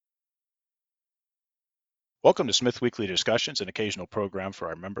Welcome to Smith Weekly Discussions, an occasional program for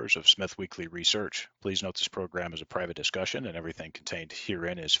our members of Smith Weekly Research. Please note this program is a private discussion and everything contained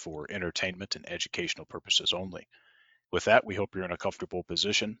herein is for entertainment and educational purposes only. With that, we hope you're in a comfortable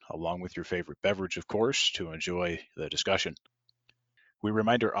position, along with your favorite beverage, of course, to enjoy the discussion. We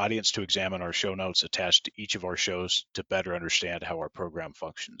remind our audience to examine our show notes attached to each of our shows to better understand how our program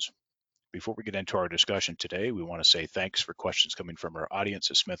functions. Before we get into our discussion today, we want to say thanks for questions coming from our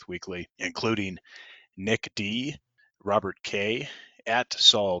audience at Smith Weekly, including Nick D., Robert K., at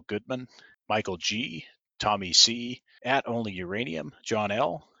Saul Goodman, Michael G., Tommy C., at Only Uranium, John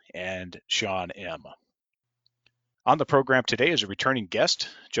L., and Sean M. On the program today is a returning guest.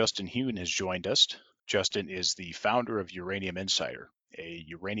 Justin Huhn has joined us. Justin is the founder of Uranium Insider, a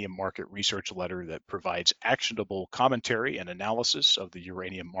uranium market research letter that provides actionable commentary and analysis of the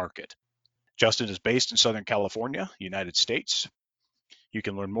uranium market. Justin is based in Southern California, United States. You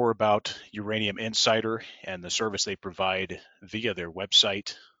can learn more about Uranium Insider and the service they provide via their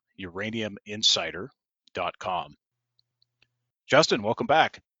website, uraniuminsider.com. Justin, welcome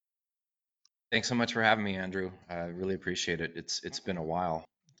back. Thanks so much for having me, Andrew. I really appreciate it. It's been a while.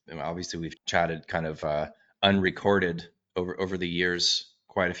 Obviously, we've chatted kind of unrecorded over the years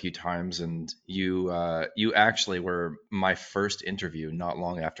quite a few times, and you actually were my first interview not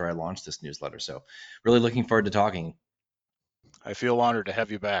long after I launched this newsletter. So, really looking forward to talking. I feel honored to have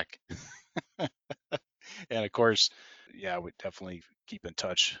you back. And of course, yeah, we definitely keep in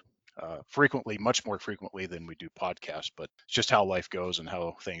touch frequently, much more frequently than we do podcasts, but it's just how life goes and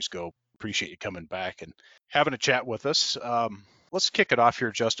how things go. Appreciate you coming back and having a chat with us. Let's kick it off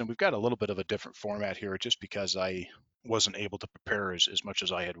here, Justin. We've got a little bit of a different format here just because I wasn't able to prepare as much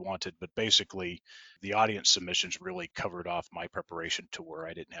as I had wanted, but basically the audience submissions really covered off my preparation to where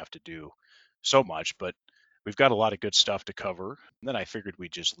I didn't have to do so much, but we've got a lot of good stuff to cover. And then I figured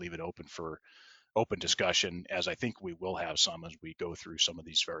we'd just leave it open for open discussion, as I think we will have some as we go through some of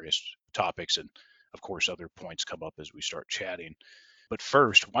these various topics. And of course, other points come up as we start chatting. But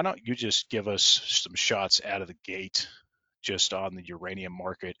first, why don't you just give us some shots out of the gate just on the uranium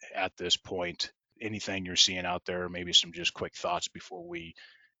market at this point? Anything you're seeing out there, maybe some just quick thoughts before we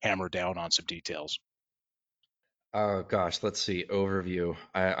hammer down on some details. Oh gosh, let's see. Overview.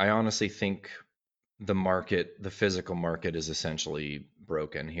 I honestly think the physical market, is essentially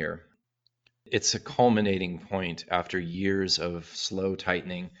broken here. It's a culminating point after years of slow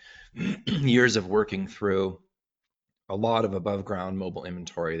tightening, years of working through a lot of above ground mobile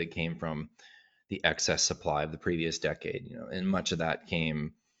inventory that came from the excess supply of the previous decade, and much of that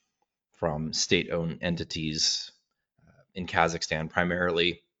came from state-owned entities in Kazakhstan,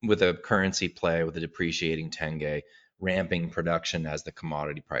 primarily with a currency play with a depreciating tenge, ramping production as the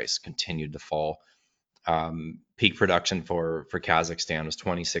commodity price continued to fall. Peak production for Kazakhstan was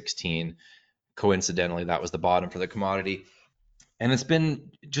 2016. Coincidentally, that was the bottom for the commodity. And it's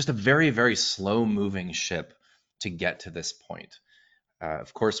been just a very, very slow moving ship to get to this point.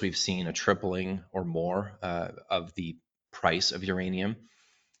 Of course, we've seen a tripling or more of the price of uranium.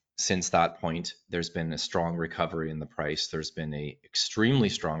 Since that point, there's been a strong recovery in the price. There's been a extremely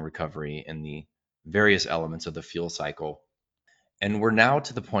strong recovery in the various elements of the fuel cycle. And we're now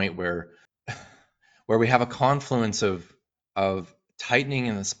to the point where we have a confluence of tightening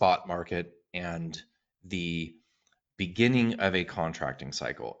in the spot market and the beginning of a contracting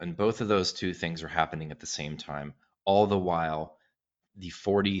cycle. And both of those two things are happening at the same time, all the while the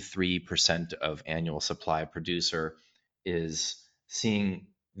 43% of annual supply producer is seeing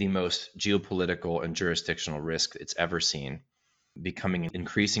the most geopolitical and jurisdictional risk it's ever seen, becoming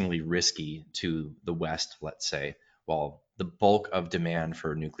increasingly risky to the West, let's say, while the bulk of demand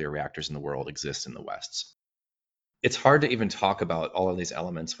for nuclear reactors in the world exists in the West. It's hard to even talk about all of these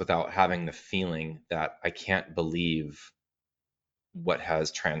elements without having the feeling that I can't believe what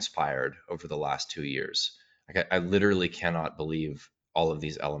has transpired over the last 2 years. Like I literally cannot believe all of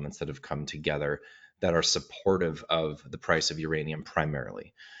these elements that have come together that are supportive of the price of uranium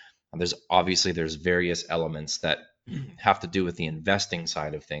primarily. And there's various elements that have to do with the investing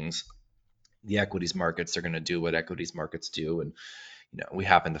side of things. The equities markets are going to do what equities markets do, and we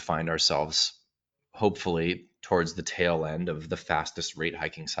happen to find ourselves hopefully towards the tail end of the fastest rate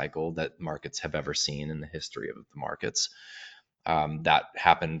hiking cycle that markets have ever seen in the history of the markets. That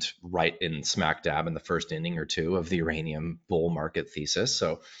happened right in smack dab in the first inning or two of the uranium bull market thesis.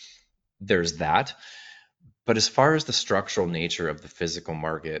 So there's that. But as far as the structural nature of the physical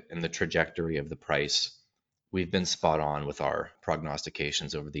market and the trajectory of the price, we've been spot on with our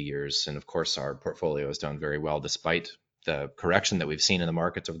prognostications over the years. And of course, our portfolio has done very well despite the correction that we've seen in the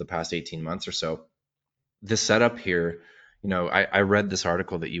markets over the past 18 months or so. The setup here I read this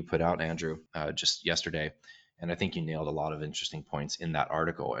article that you put out, Andrew, just yesterday, and I think you nailed a lot of interesting points in that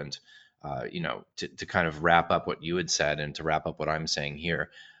article. And to kind of wrap up what you had said and to wrap up what I'm saying here,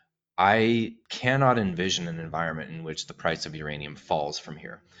 I cannot envision an environment in which the price of uranium falls from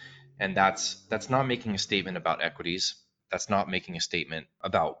here. And that's not making a statement about equities. That's not making a statement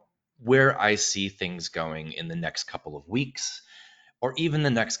about where I see things going in the next couple of weeks or even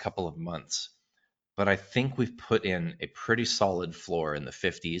the next couple of months. But I think we've put in a pretty solid floor in the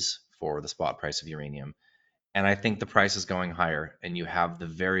 50s for the spot price of uranium. And I think the price is going higher. And you have the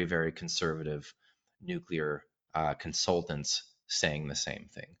very, very conservative nuclear consultants saying the same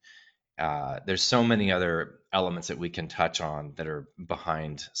thing. There's so many other elements that we can touch on that are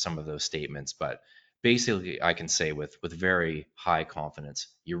behind some of those statements, but basically, I can say with very high confidence,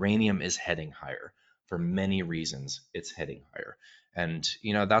 uranium is heading higher for many reasons. It's heading higher, and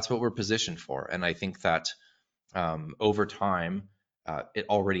that's what we're positioned for. And I think that over time, it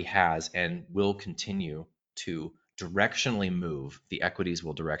already has and will continue to directionally move. The equities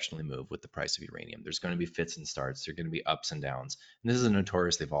will directionally move with the price of uranium. There's going to be fits and starts. There's going to be ups and downs. And this is a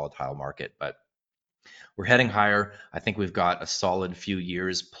notoriously volatile market, but we're heading higher. I think we've got a solid few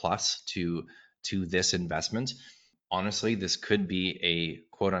years plus to this investment. Honestly, this could be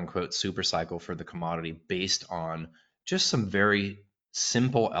a quote unquote super cycle for the commodity based on just some very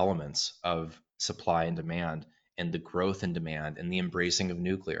simple elements of supply and demand and the growth in demand and the embracing of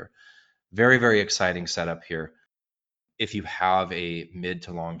nuclear. Very, very exciting setup here. If you have a mid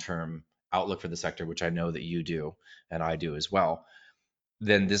to long term outlook for the sector, which I know that you do and I do as well,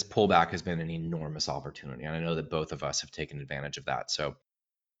 then this pullback has been an enormous opportunity. And I know that both of us have taken advantage of that. So,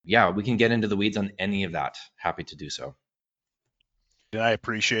 yeah, we can get into the weeds on any of that. Happy to do so. And I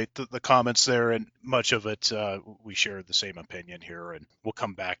appreciate the comments there, and much of it we share the same opinion here. And we'll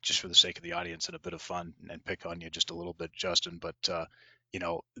come back just for the sake of the audience and a bit of fun and pick on you just a little bit, Justin. But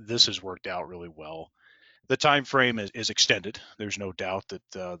this has worked out really well. The time frame is extended. There's no doubt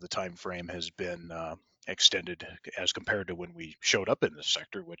that the time frame has been extended as compared to when we showed up in this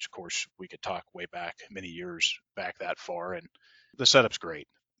sector, which of course we could talk way back many years back that far. And the setup's great.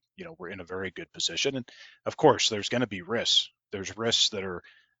 We're in a very good position, and of course there's going to be risks. There's risks that are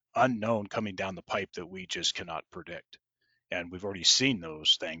unknown coming down the pipe that we just cannot predict. And we've already seen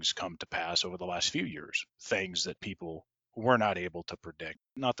those things come to pass over the last few years, things that people were not able to predict.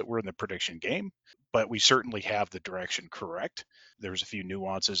 Not that we're in the prediction game, but we certainly have the direction correct. There's a few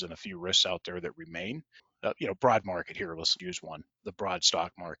nuances and a few risks out there that remain. Broad market here, let's use one. The broad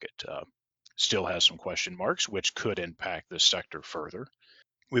stock market still has some question marks, which could impact this sector further.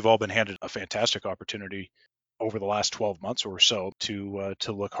 We've all been handed a fantastic opportunity over the last 12 months or so to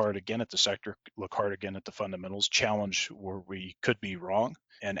look hard again at the sector, look hard again at the fundamentals, challenge where we could be wrong,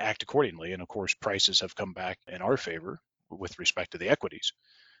 and act accordingly. And of course, prices have come back in our favor with respect to the equities.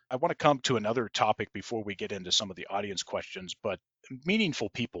 I want to come to another topic before we get into some of the audience questions, but meaningful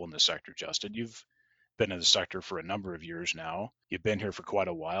people in the sector, Justin. You've been in the sector for a number of years now. You've been here for quite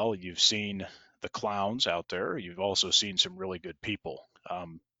a while. You've seen the clowns out there. You've also seen some really good people.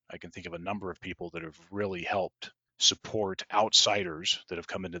 I can think of a number of people that have really helped support outsiders that have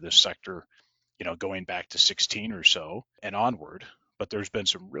come into this sector, going back to 16 or so and onward. But there's been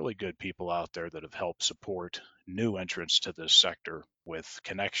some really good people out there that have helped support new entrants to this sector with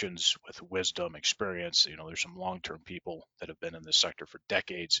connections, with wisdom, experience. There's some long term people that have been in this sector for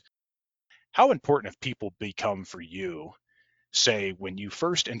decades. How important have people become for you, say, when you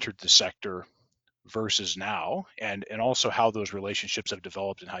first entered the sector versus now, and also how those relationships have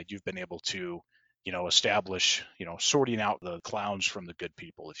developed and how you've been able to, establish, sorting out the clowns from the good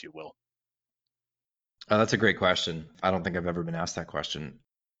people, if you will? That's a great question. I don't think I've ever been asked that question.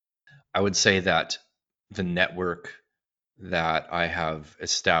 I would say that the network that I have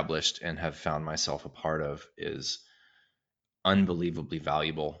established and have found myself a part of is unbelievably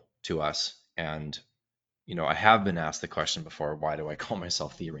valuable to us. And I have been asked the question before, why do I call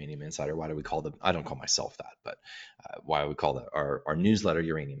myself the Uranium Insider? Why do we call I don't call myself that, but why do we call our newsletter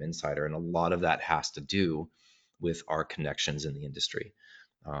Uranium Insider? And a lot of that has to do with our connections in the industry,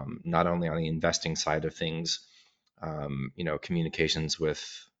 not only on the investing side of things, communications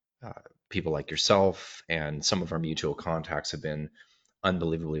with uh, people like yourself and some of our mutual contacts have been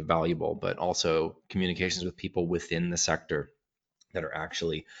unbelievably valuable, but also communications with people within the sector that are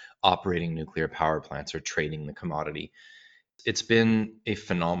actually operating nuclear power plants or trading the commodity. It's been a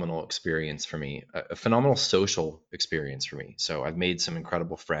phenomenal experience for me, a phenomenal social experience for me. So I've made some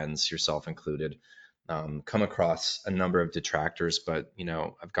incredible friends, yourself included, come across a number of detractors, but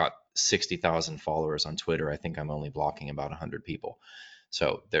I've got 60,000 followers on Twitter. I think I'm only blocking about 100 people.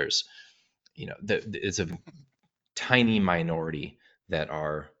 So there's, it's a tiny minority that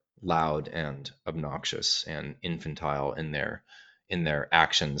are loud and obnoxious and infantile in their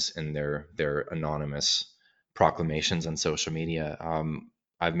actions and their anonymous proclamations on social media.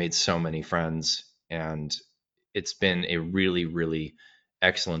 I've made so many friends, and it's been a really, really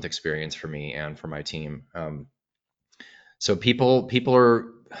excellent experience for me and for my team. So people are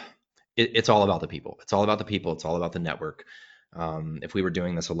it's all about the people. It's all about the people. It's all about the network. If we were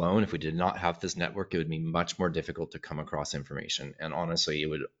doing this alone, if we did not have this network, it would be much more difficult to come across information. And honestly,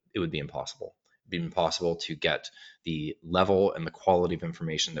 it would be impossible. It'd be impossible to get the level and the quality of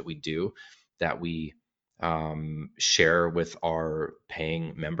information that we do, that we share with our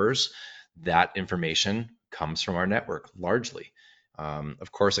paying members. That information comes from our network largely.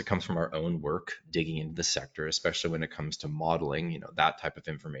 Of course, it comes from our own work digging into the sector, especially when it comes to modeling. You know, that type of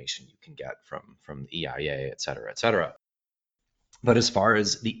information you can get from the EIA, et cetera, et cetera. But as far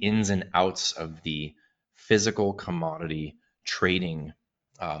as the ins and outs of the physical commodity trading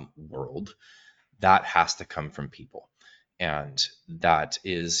world, that has to come from people, and that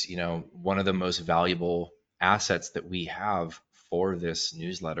is, you know, one of the most valuable assets that we have for this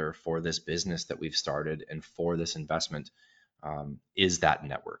newsletter, for this business that we've started, and for this investment, is that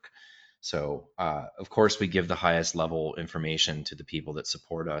network. So, of course, we give the highest level information to the people that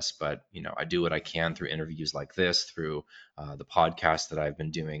support us, but you know, I do what I can through interviews like this, through the podcast that I've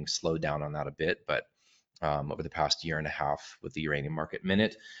been doing. Slowed down on that a bit, but over the past year and a half with the Uranium Market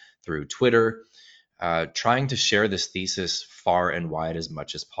Minute, through Twitter, trying to share this thesis far and wide as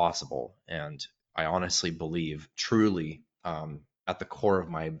much as possible. And I honestly believe, truly, at the core of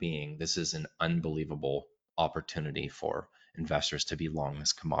my being, this is an unbelievable opportunity for investors to be long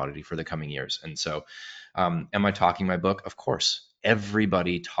this commodity for the coming years. And so, am I talking my book? Of course.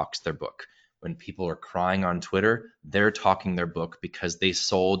 Everybody talks their book. When people are crying on Twitter, they're talking their book because they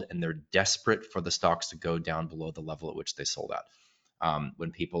sold and they're desperate for the stocks to go down below the level at which they sold at.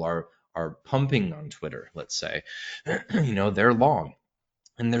 When people are pumping on Twitter, let's say, you know, they're long,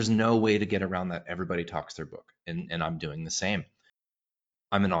 and there's no way to get around that. Everybody talks their book, and I'm doing the same.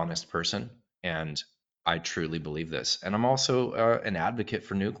 I'm an honest person, and I truly believe this. And I'm also an advocate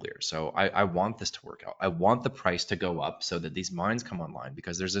for nuclear. So I want this to work out. I want the price to go up so that these mines come online,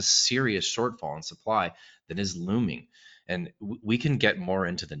 because there's a serious shortfall in supply that is looming. And we can get more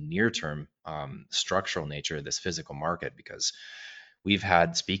into the near term structural nature of this physical market, because we've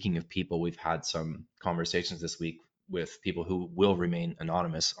had, speaking of people, we've had some conversations this week with people who will remain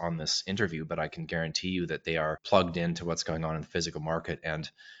anonymous on this interview, but I can guarantee you that they are plugged into what's going on in the physical market. And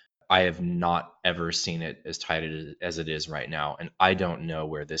I have not ever seen it as tight as it is right now. And I don't know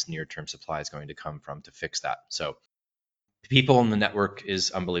where this near term supply is going to come from to fix that. So, people in the network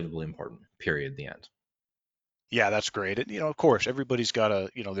is unbelievably important, period. The end. Yeah, that's great. And, of course, everybody's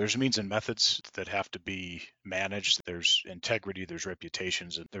got there's means and methods that have to be managed. There's integrity, there's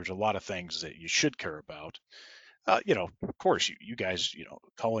reputations, and there's a lot of things that you should care about. Of course, you guys,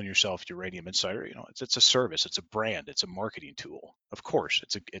 calling yourself Uranium Insider, it's a service, it's a brand, it's a marketing tool. Of course,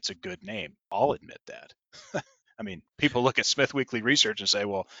 it's a good name. I'll admit that. I mean, people look at Smith Weekly Research and say,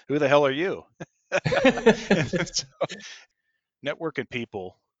 "Well, who the hell are you?" And so, network and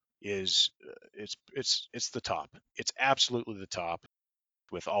people is it's the top. It's absolutely the top.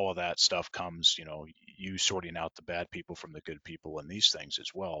 With all of that stuff comes, you sorting out the bad people from the good people and these things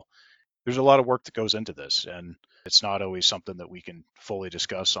as well. There's a lot of work that goes into this, and it's not always something that we can fully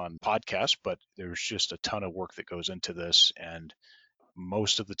discuss on podcasts, but there's just a ton of work that goes into this. And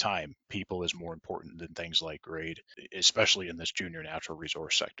most of the time, people is more important than things like grade, especially in this junior natural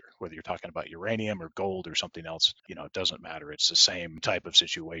resource sector. Whether you're talking about uranium or gold or something else, it doesn't matter. It's the same type of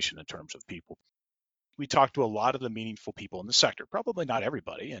situation in terms of people. We talk to a lot of the meaningful people in the sector, probably not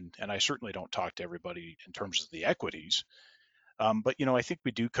everybody, and I certainly don't talk to everybody in terms of the equities. But I think we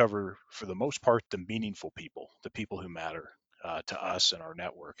do cover, for the most part, the meaningful people, the people who matter to us and our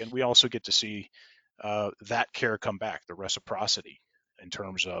network, and we also get to see that care come back, the reciprocity in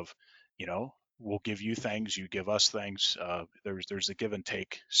terms of, we'll give you things, you give us things. There's a give and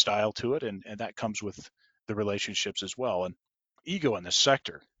take style to it, and that comes with the relationships as well. And ego in this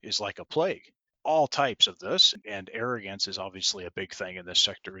sector is like a plague. All types of this, and arrogance is obviously a big thing in this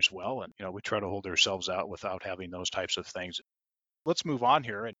sector as well. And we try to hold ourselves out without having those types of things. Let's move on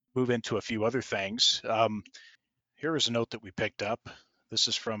here and move into a few other things. Here is a note that we picked up. This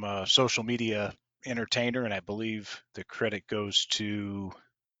is from a social media entertainer, and I believe the credit goes to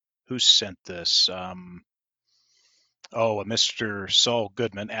who sent this. A Mr. Saul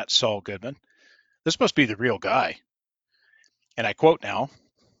Goodman, at Saul Goodman. This must be the real guy. And I quote now: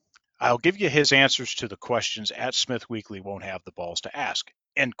 "I'll give you his answers to the questions at Smith Weekly won't have the balls to ask."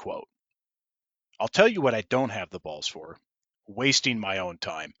 End quote. I'll tell you what I don't have the balls for: wasting my own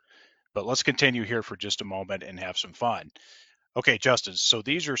time. But let's continue here for just a moment and have some fun. Okay, Justin, so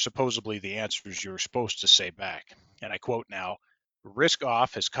these are supposedly the answers you're supposed to say back. And I quote now: risk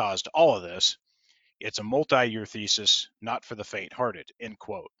off has caused all of this. It's a multi year thesis, not for the faint hearted, end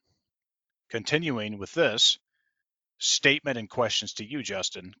quote. Continuing with this statement and questions to you,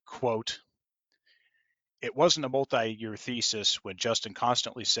 Justin, quote, it wasn't a multi year thesis when Justin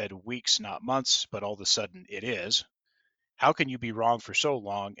constantly said weeks, not months, but all of a sudden it is. How can you be wrong for so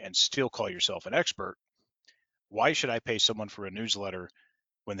long and still call yourself an expert? Why should I pay someone for a newsletter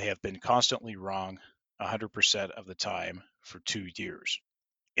when they have been constantly wrong 100% of the time for 2 years?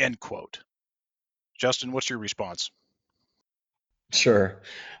 End quote. Justin, what's your response? Sure.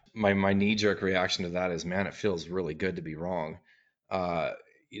 My knee jerk reaction to that is, man, it feels really good to be wrong. Uh,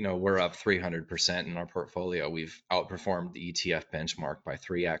 we're up 300% in our portfolio. We've outperformed the ETF benchmark by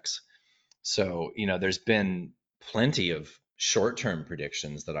 3x. So, there's been plenty of short-term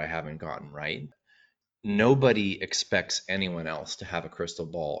predictions that I haven't gotten right. Nobody expects anyone else to have a crystal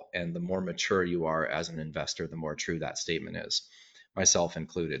ball, and the more mature you are as an investor, the more true that statement is, myself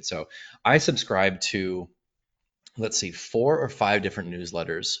included. So, I subscribe to, let's see, 4 or 5 different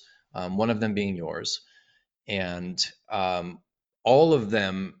newsletters, one of them being yours. And all of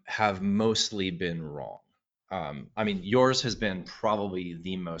them have mostly been wrong. I mean, yours has been probably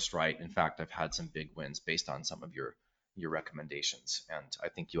the most right. In fact, I've had some big wins based on some of your recommendations, and I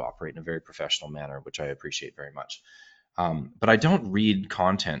think you operate in a very professional manner, which I appreciate very much. But I don't read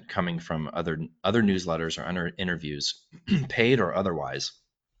content coming from other newsletters or other interviews, paid or otherwise,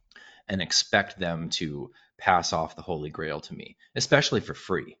 and expect them to pass off the holy grail to me, especially for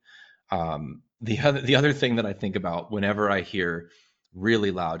free. The other thing that I think about whenever I hear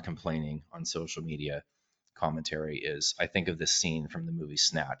really loud complaining on social media commentary is, I think of this scene from the movie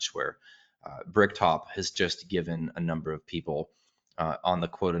Snatch, where Bricktop has just given a number of people on the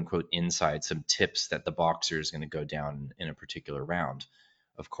quote unquote inside some tips that the boxer is going to go down in a particular round.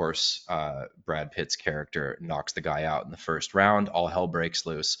 Of course, Brad Pitt's character knocks the guy out in the first round. All hell breaks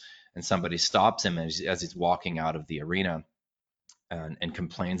loose, and somebody stops him as he's walking out of the arena, and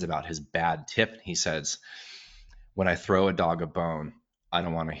complains about his bad tip. He says, "When I throw a dog a bone, I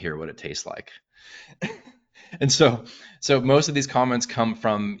don't want to hear what it tastes like." And so most of these comments come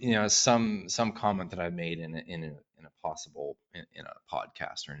from, some comment that I've made in a possible in a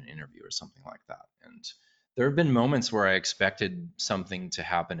podcast or an interview or something like that. And there have been moments where I expected something to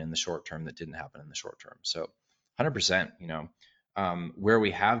happen in the short term that didn't happen in the short term. So 100%, where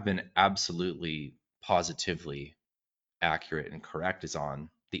we have been absolutely positively accurate and correct is on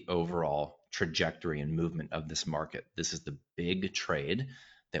the overall trajectory and movement of this market. This is the big trade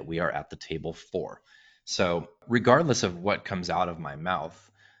that we are at the table for. So, regardless of what comes out of my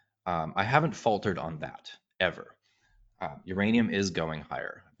mouth, I haven't faltered on that ever. Uranium is going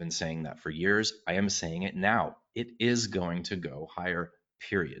higher. I've been saying that for years. I am saying it now. It is going to go higher,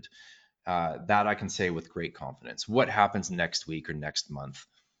 period. That I can say with great confidence. What happens next week or next month,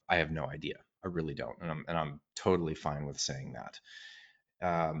 I have no idea. I really don't, and I'm totally fine with saying that.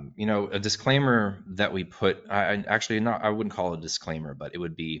 A disclaimer that we put, I actually not, I wouldn't call it a disclaimer, but it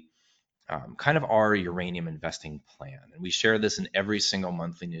would be kind of our uranium investing plan. And we share this in every single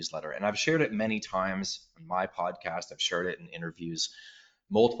monthly newsletter. And I've shared it many times on my podcast. I've shared it in interviews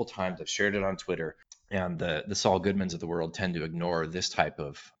multiple times. I've shared it on Twitter. And the Saul Goodmans of the world tend to ignore this type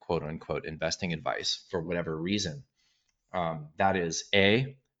of quote unquote investing advice for whatever reason. That is,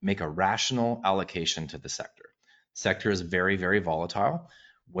 A, make a rational allocation to the sector. Sector is very, very volatile.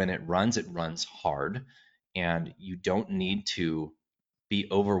 When it runs hard, and you don't need to be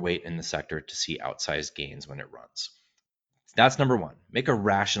overweight in the sector to see outsized gains when it runs. That's number one. Make a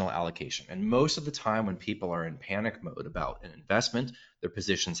rational allocation. And most of the time when people are in panic mode about an investment, their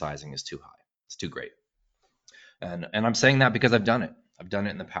position sizing is too high. It's too great. And I'm saying that because I've done it. I've done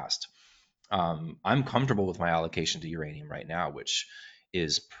it in the past. I'm comfortable with my allocation to uranium right now, which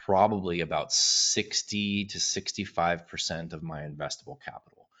is probably about 60 to 65% of my investable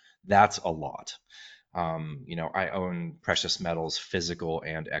capital. That's a lot. I own precious metals, physical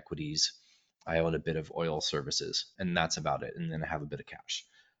and equities. I own a bit of oil services, and that's about it. And then I have a bit of cash.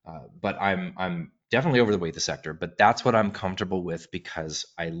 But I'm definitely overweight the sector, but that's what I'm comfortable with because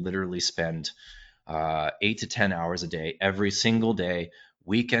I literally spend 8 to 10 hours a day, every single day,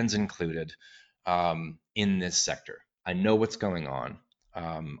 weekends included, in this sector. I know what's going on.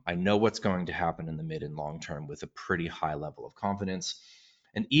 I know what's going to happen in the mid and long term with a pretty high level of confidence.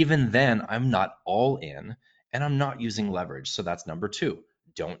 And even then, I'm not all in and I'm not using leverage. So that's number two.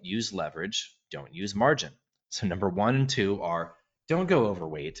 Don't use leverage, don't use margin. So number one and two are, don't go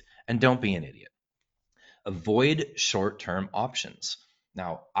overweight and don't be an idiot. Avoid short-term options.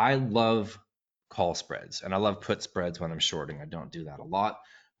 Now, I love call spreads and I love put spreads when I'm shorting. I don't do that a lot,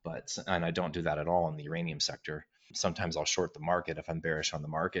 and I don't do that at all in the uranium sector. Sometimes I'll short the market if I'm bearish on the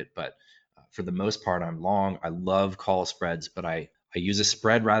market, but for the most part, I'm long. I love call spreads, but I use a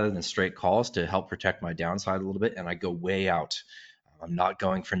spread rather than straight calls to help protect my downside a little bit, and I go way out. I'm not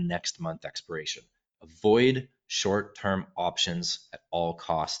going for next month expiration. Avoid short term options at all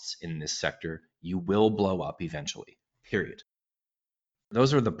costs in this sector. You will blow up eventually, period.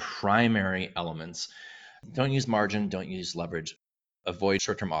 Those are the primary elements. Don't use margin, don't use leverage, avoid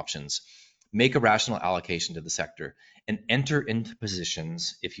short term options, make a rational allocation to the sector, and enter into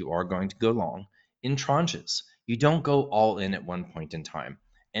positions if you are going to go long in tranches. You don't go all in at one point in time.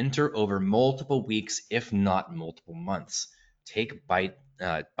 Enter over multiple weeks, if not multiple months. Take bite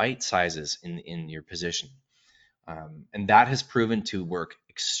sizes in your position. And that has proven to work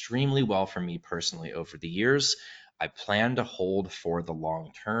extremely well for me personally over the years. I plan to hold for the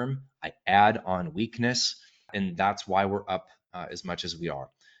long term. I add on weakness, and that's why we're up as much as we are.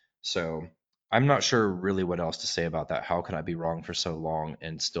 So I'm not sure really what else to say about that. How could I be wrong for so long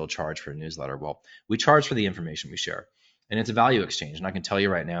and still charge for a newsletter? Well, we charge for the information we share, and it's a value exchange. And I can tell you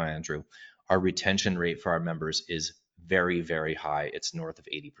right now, Andrew, our retention rate for our members is very, very high. It's north of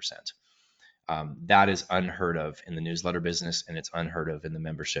 80%. That is unheard of in the newsletter business, and it's unheard of in the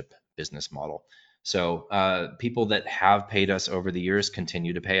membership business model. So people that have paid us over the years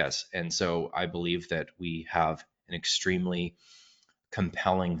continue to pay us. And so I believe that we have an extremely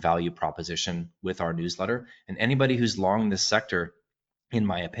compelling value proposition with our newsletter. And anybody who's long this sector, in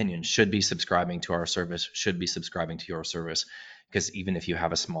my opinion, should be subscribing to our service, should be subscribing to your service. Because even if you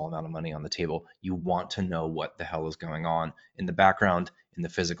have a small amount of money on the table, you want to know what the hell is going on in the background in the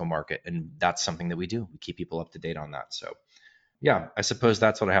physical market. And that's something that we do. We keep people up to date on that. So yeah, I suppose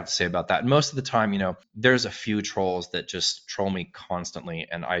that's what I have to say about that. And most of the time, there's a few trolls that just troll me constantly,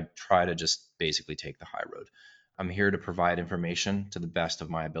 and I try to just basically take the high road. I'm here to provide information to the best of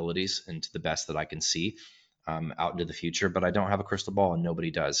my abilities and to the best that I can see out into the future, but I don't have a crystal ball and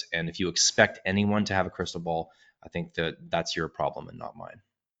nobody does. And if you expect anyone to have a crystal ball, I think that that's your problem and not mine.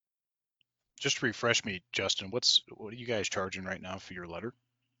 Just refresh me, Justin. What are you guys charging right now for your letter?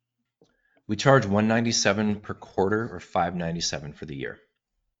 We charge 197 per quarter or 597 for the year.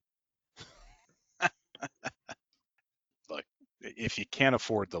 Like, if you can't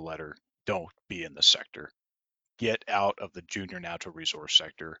afford the letter, don't be in the sector. Get out of the junior natural resource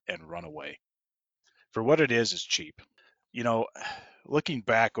sector and run away. For what it is cheap. You know, looking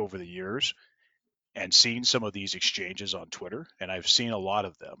back over the years and seeing some of these exchanges on Twitter, and I've seen a lot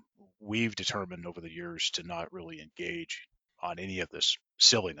of them, we've determined over the years to not really engage on any of this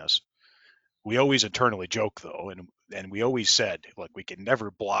silliness. We always internally joke though, and we always said, like, we can never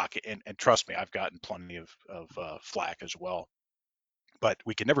block, and trust me, I've gotten plenty of flack as well, but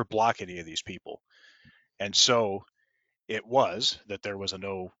we can never block any of these people. And so it was that there was a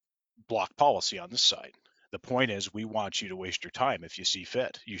no block policy on this side. The point is, we want you to waste your time if you see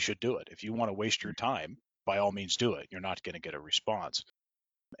fit. You should do it. If you want to waste your time, by all means do it. You're not going to get a response.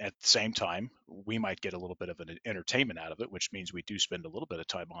 At the same time, we might get a little bit of an entertainment out of it, which means we do spend a little bit of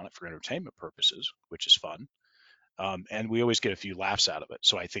time on it for entertainment purposes, which is fun. And we always get a few laughs out of it.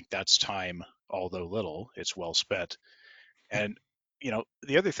 So I think that's time, although little, it's well spent. And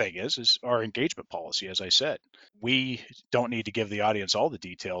the other thing is our engagement policy. As I said, we don't need to give the audience all the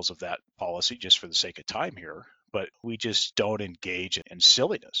details of that policy just for the sake of time here, but we just don't engage in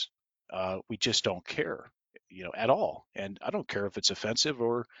silliness. We just don't care, at all. And I don't care if it's offensive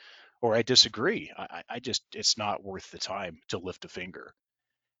or I disagree. I just, it's not worth the time to lift a finger.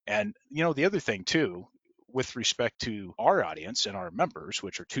 And the other thing too, with respect to our audience and our members,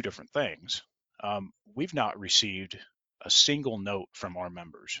 which are two different things, we've not received a single note from our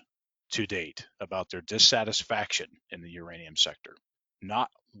members to date about their dissatisfaction in the uranium sector. Not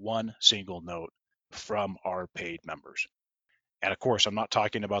one single note from our paid members. And of course, I'm not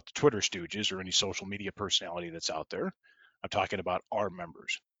talking about the Twitter stooges or any social media personality that's out there. I'm talking about our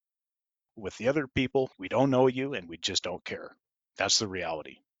members. With the other people, we don't know you and we just don't care. That's the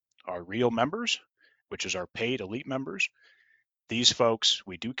reality. Our real members, which is our paid elite members, these folks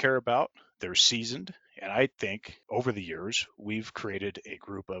we do care about. They're seasoned. And I think over the years, we've created a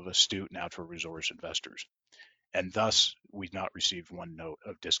group of astute natural resource investors. And thus, we've not received one note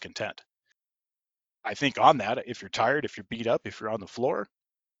of discontent. I think on that, if you're tired, if you're beat up, if you're on the floor,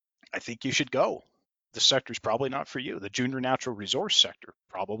 I think you should go. The sector's probably not for you. The junior natural resource sector,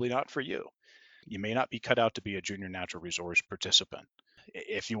 probably not for you. You may not be cut out to be a junior natural resource participant.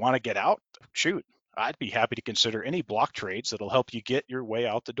 If you want to get out, shoot, I'd be happy to consider any block trades that'll help you get your way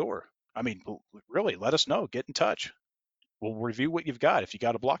out the door. I mean, really, let us know. Get in touch. We'll review what you've got. If you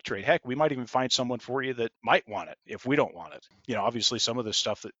got a block trade, heck, we might even find someone for you that might want it if we don't want it. Obviously some of the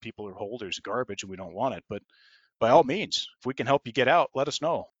stuff that people are holders is garbage and we don't want it, but by all means, if we can help you get out, let us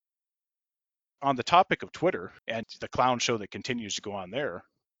know. On the topic of Twitter and the clown show that continues to go on there,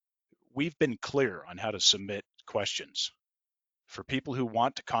 we've been clear on how to submit questions for people who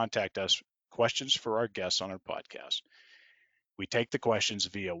want to contact us, questions for our guests on our podcast. We take the questions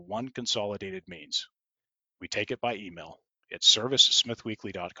via one consolidated means. We take it by email. It's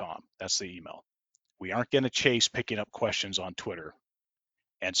service@smithweekly.com. That's the email. We aren't going to chase picking up questions on Twitter.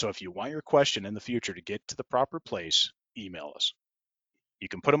 And so if you want your question in the future to get to the proper place, email us. You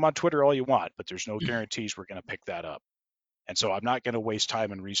can put them on Twitter all you want, but there's no guarantees we're going to pick that up. And so I'm not going to waste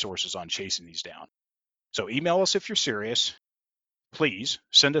time and resources on chasing these down. So email us if you're serious. Please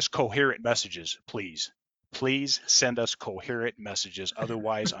send us coherent messages. Please send us coherent messages.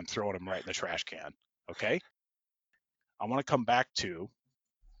 Otherwise, I'm throwing them right in the trash can. Okay? I want to come back to,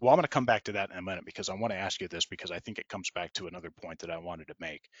 I'm going to come back to that in a minute because I want to ask you this because I think it comes back to another point that I wanted to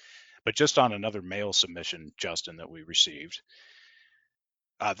make. But just on another mail submission, Justin, that we received,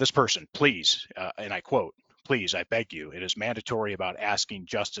 this person, please, and I quote, please, I beg you, it is mandatory about asking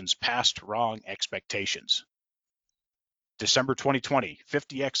Justin's past wrong expectations. December 2020,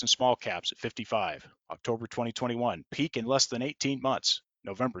 50x in small caps at 55. October 2021, peak in less than 18 months.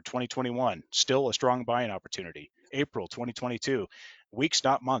 November 2021, still a strong buying opportunity. April 2022, weeks,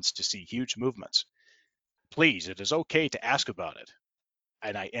 not months to see huge movements. Please, it is okay to ask about it.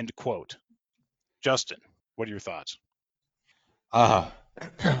 And I end quote. Justin, what are your thoughts? Ah,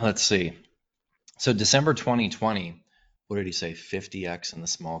 let's see. So December 2020, what did he say? 50x in the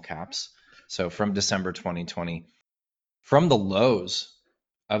small caps. So from December 2020, from the lows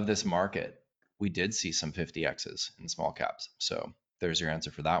of this market, we did see some 50x's in small caps. So there's your answer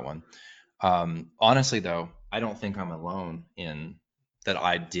for that one. Honestly, though, I don't think I'm alone in that.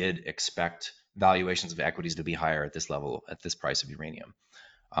 I did expect valuations of equities to be higher at this level, at this price of uranium.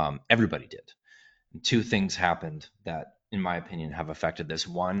 Everybody did. Two things happened that, in my opinion, have affected this.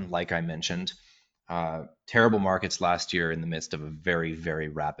 One, like I mentioned, terrible markets last year in the midst of a very, very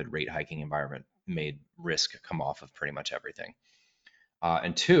rapid rate hiking environment made risk come off of pretty much everything.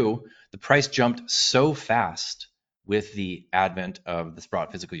 And two, the price jumped so fast with the advent of the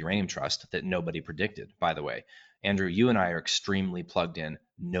Sprott Physical Uranium Trust that nobody predicted. By the way, Andrew, you and I are extremely plugged in.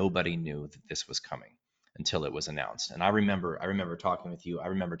 Nobody knew that this was coming until it was announced. And I remember talking with you. I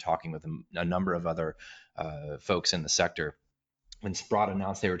remember talking with a number of other folks in the sector when Sprott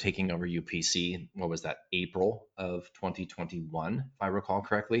announced they were taking over UPC. What was that? April of 2021, if I recall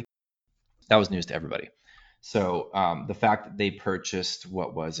correctly. That was news to everybody. So the fact that they purchased,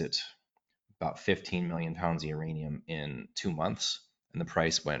 what was it, about 15 million pounds of uranium in 2 months, and the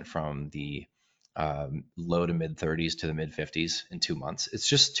price went from the low to mid 30s to the mid 50s in 2 months. It's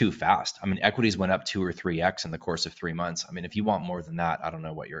just too fast. I mean, equities went up 2 or 3x in the course of 3 months. I mean, if you want more than that, I don't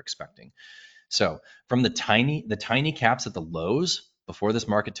know what you're expecting. So from the tiny caps at the lows before this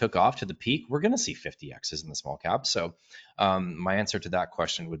market took off to the peak, we're going to see 50x's in the small caps. So my answer to that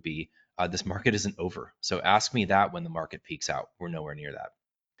question would be this market isn't over. So ask me that when the market peaks out. We're nowhere near that.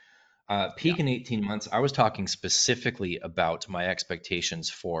 Yeah. Peak in 18 months, I was talking specifically about my expectations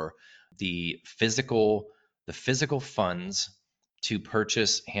for the physical, the physical funds to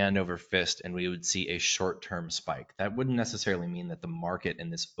purchase hand over fist, and we would see a short-term spike. That wouldn't necessarily mean that the market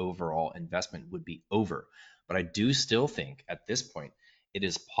and this overall investment would be over, but I do still think at this point it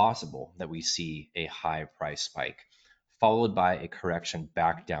is possible that we see a high price spike followed by a correction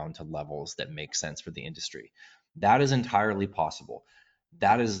back down to levels that make sense for the industry. That is entirely possible.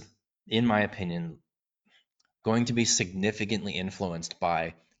 That is, in my opinion, going to be significantly influenced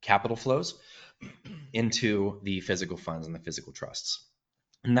by capital flows into the physical funds and the physical trusts.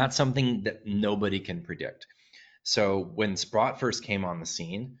 And that's something that nobody can predict. So when Sprott first came on the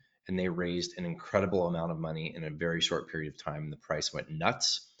scene and they raised an incredible amount of money in a very short period of time, the price went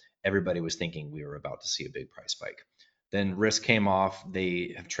nuts. Everybody was thinking we were about to see a big price spike. Then risk came off.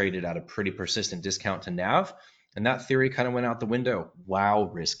 They have traded at a pretty persistent discount to NAV, and that theory kind of went out the window. Wow,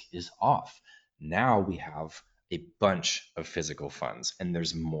 risk is off. Now we have a bunch of physical funds, and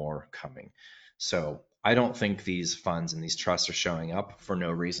there's more coming. So I don't think these funds and these trusts are showing up for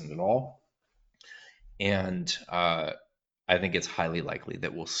no reason at all. And I think it's highly likely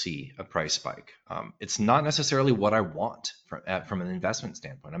that we'll see a price spike. It's not necessarily what I want from an investment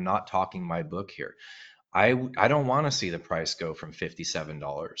standpoint. I'm not talking my book here. I don't want to see the price go from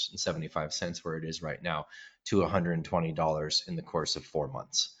 $57.75 where it is right now to $120 in the course of 4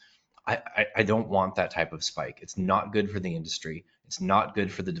 months. I don't want that type of spike. It's not good for the industry. It's not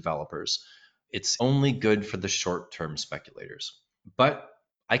good for the developers. It's only good for the short term speculators. But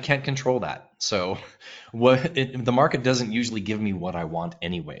I can't control that. So the market doesn't usually give me what I want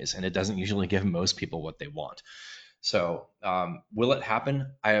anyways, and it doesn't usually give most people what they want. So will it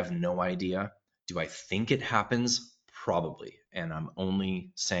happen? I have no idea. Do I think it happens? Probably. And I'm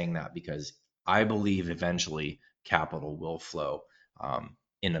only saying that because I believe eventually capital will flow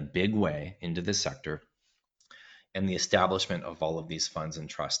in a big way into the sector, and the establishment of all of these funds and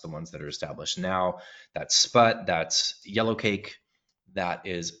trusts, the ones that are established now. That's Sput, that's Yellowcake, that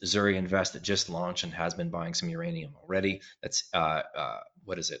is Zuri Invest that just launched and has been buying some uranium already. That's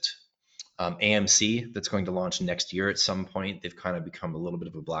what is it? AMC that's going to launch next year at some point. They've kind of become a little bit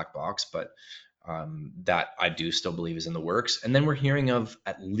of a black box, but that I do still believe is in the works. And then we're hearing of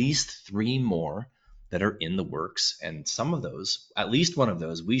at least three more that are in the works. And some of those, at least one of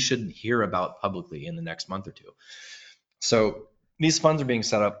those, we should hear about publicly in the next month or two. So these funds are being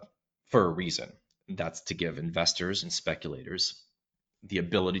set up for a reason. That's to give investors and speculators the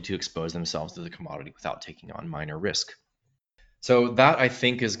ability to expose themselves to the commodity without taking on minor risk. So that I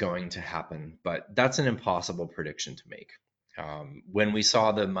think is going to happen, but that's an impossible prediction to make. When we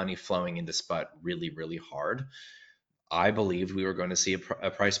saw the money flowing into Sput really, really hard, I believed we were going to see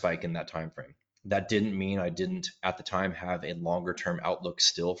a price spike in that time frame. That didn't mean I didn't at the time have a longer term outlook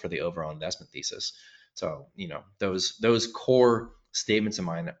still for the overall investment thesis. So those core statements of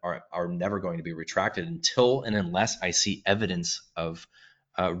mine are never going to be retracted until and unless I see evidence of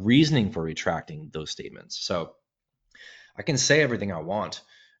reasoning for retracting those statements. So I can say everything I want,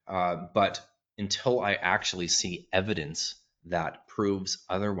 but until I actually see evidence that proves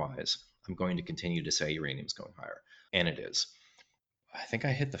otherwise, I'm going to continue to say uranium's going higher, and it is. I think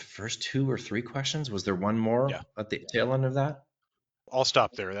I hit the first two or three questions. Was there one more Yeah, at the tail end of that? I'll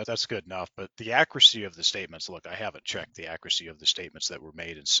stop there. That's good enough. But the accuracy of the statements, look, I haven't checked the accuracy of the statements that were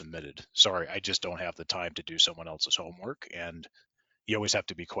made and submitted. Sorry, I just don't have the time to do someone else's homework. And you always have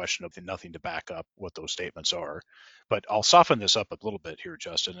to be questionable and nothing to back up what those statements are. But I'll soften this up a little bit here,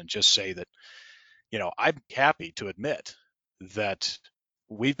 Justin, and just say that, I'm happy to admit that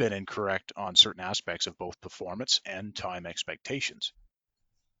we've been incorrect on certain aspects of both performance and time expectations.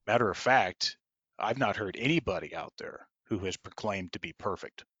 Matter of fact, I've not heard anybody out there who has proclaimed to be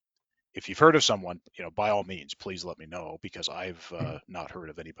perfect. If you've heard of someone, by all means, please let me know because I've not heard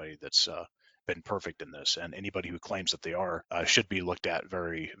of anybody that's been perfect in this. And anybody who claims that they are should be looked at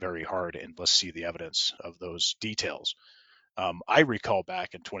very, very hard, and let's see the evidence of those details. I recall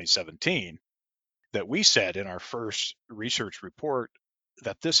back in 2017 that we said in our first research report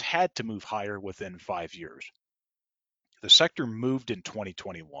that this had to move higher within 5 years. The sector moved in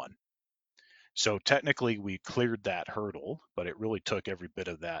 2021. So technically, we cleared that hurdle, but it really took every bit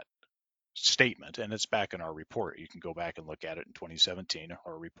of that statement, and it's back in our report. You can go back and look at it in 2017,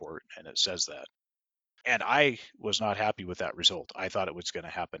 our report, and it says that. And I was not happy with that result. I thought it was going to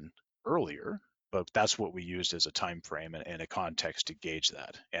happen earlier, but that's what we used as a time frame and a context to gauge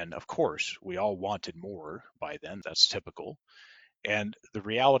that. And of course, we all wanted more by then. That's typical. And the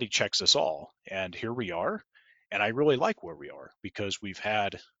reality checks us all. And here we are. And I really like where we are because we've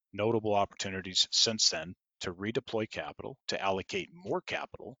had notable opportunities since then to redeploy capital, to allocate more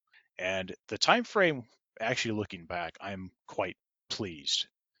capital. And the time frame, actually looking back, I'm quite pleased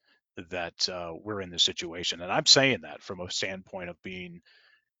that we're in this situation. And I'm saying that from a standpoint of being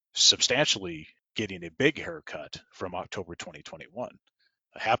substantially getting a big haircut from October 2021.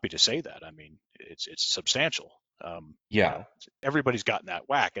 Happy to say that. I mean, it's substantial. Um, you Yeah, know, everybody's gotten that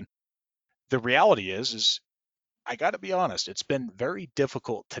whack, and the reality is I got to be honest. It's been very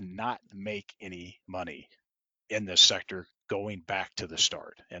difficult to not make any money in this sector going back to the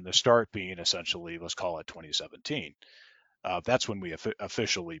start, and the start being essentially, let's call it 2017. That's when we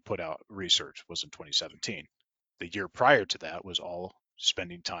officially put out research, was in 2017. The year prior to that was all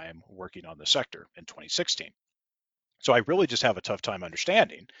spending time working on the sector in 2016. So I really just have a tough time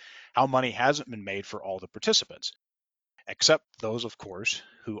understanding how money hasn't been made for all the participants, except those, of course,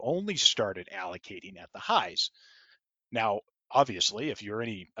 who only started allocating at the highs. Now, obviously, if you're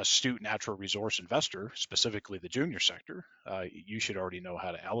any astute natural resource investor, specifically the junior sector, you should already know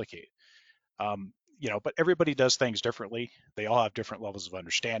how to allocate. But everybody does things differently. They all have different levels of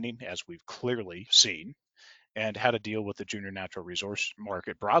understanding, as we've clearly seen. And how to deal with the junior natural resource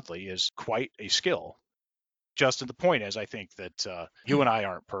market broadly is quite a skill. Justin, the point is, I think that you and I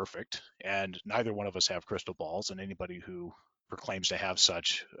aren't perfect, and neither one of us have crystal balls. And anybody who proclaims to have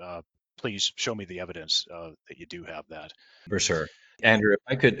such, please show me the evidence that you do have that. for sure. Andrew,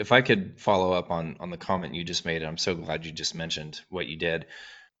 if I could follow up on the comment you just made, and I'm so glad you just mentioned what you did.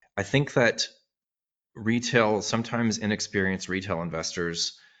 I think that retail, sometimes inexperienced retail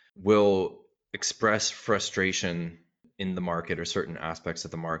investors will express frustration in the market or certain aspects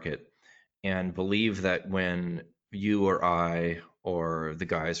of the market and believe that when you or I or the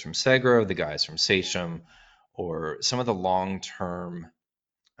guys from Segra, the guys from Sachem, or some of the long-term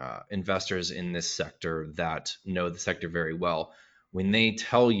investors in this sector that know the sector very well, when they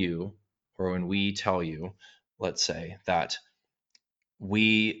tell you, or when we tell you, let's say that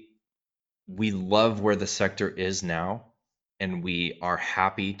we we love where the sector is now and we are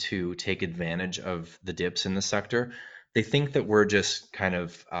happy to take advantage of the dips in the sector, they think that we're just kind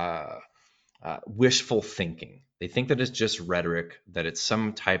of wishful thinking. They think that it's just rhetoric, that it's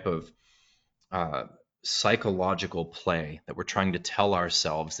some type of uh, psychological play that we're trying to tell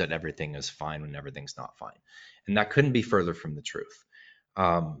ourselves that everything is fine when everything's not fine. And that couldn't be further from the truth.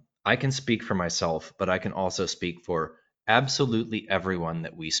 I can speak for myself, but I can also speak for absolutely everyone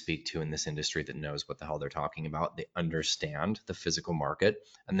that we speak to in this industry that knows what the hell they're talking about. They understand the physical market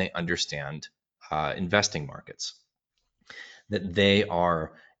and they understand investing markets, that they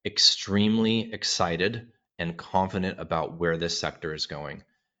are extremely excited and confident about where this sector is going.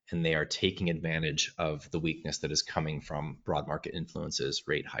 And they are taking advantage of the weakness that is coming from broad market influences,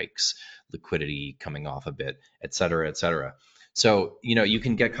 rate hikes, liquidity coming off a bit, et cetera, et cetera. So, you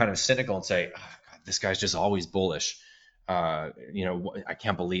can get kind of cynical and say, oh, God, this guy's just always bullish. I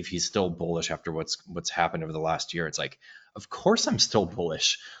can't believe he's still bullish after what's happened over the last year. It's like, of course I'm still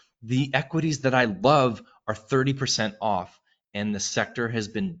bullish. The equities that I love are 30% off, and the sector has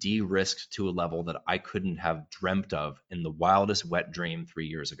been de-risked to a level that I couldn't have dreamt of in the wildest wet dream 3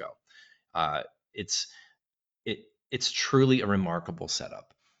 years ago. Uh, it's it's truly a remarkable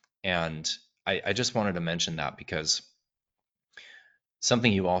setup, and I just wanted to mention that because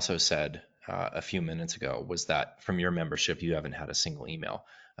something you also said a few minutes ago was that from your membership you haven't had a single email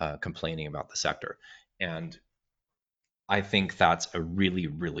complaining about the sector, and I think that's a really,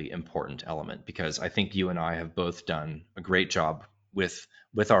 really important element because I think you and I have both done a great job with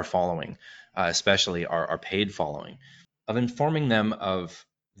our following, especially our paid following, of informing them of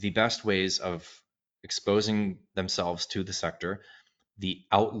the best ways of exposing themselves to the sector, the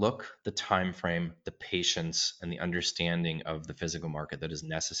outlook, the time frame, the patience, and the understanding of the physical market that is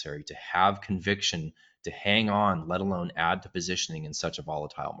necessary to have conviction to hang on, let alone add to positioning in such a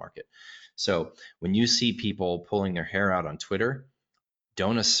volatile market. So when you see people pulling their hair out on Twitter,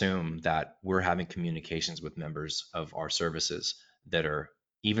 don't assume that we're having communications with members of our services that are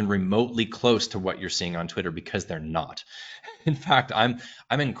even remotely close to what you're seeing on Twitter, because they're not. In fact, I'm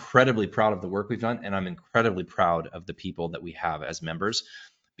incredibly proud of the work we've done, and I'm incredibly proud of the people that we have as members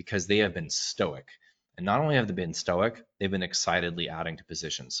because they have been stoic. And not only have they been stoic, they've been excitedly adding to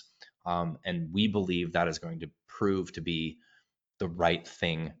positions. And we believe that is going to prove to be the right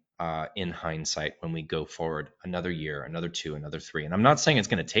thing in hindsight when we go forward another year, another two, another three. And I'm not saying it's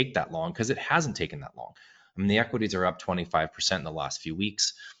going to take that long because it hasn't taken that long. I mean, the equities are up 25% in the last few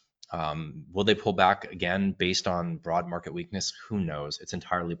weeks. Will they pull back again based on broad market weakness? Who knows? It's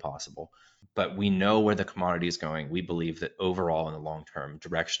entirely possible. But we know where the commodity is going. We believe that overall, in the long term,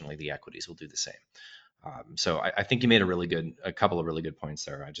 directionally, the equities will do the same. So I think you made a couple of really good points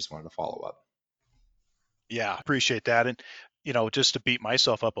there. I just wanted to follow up. Yeah, appreciate that. And, just to beat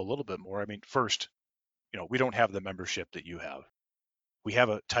myself up a little bit more, I mean, first, we don't have the membership that you have. We have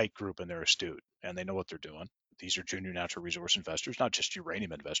a tight group and they're astute and they know what they're doing. These are junior natural resource investors, not just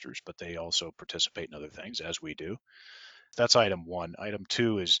uranium investors, but they also participate in other things as we do. That's item one. Item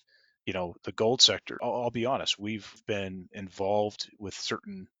two is, the gold sector. I'll be honest, we've been involved with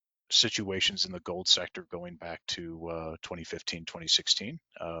certain situations in the gold sector going back to 2015, 2016.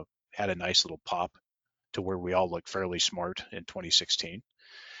 Had a nice little pop to where we all look fairly smart in 2016.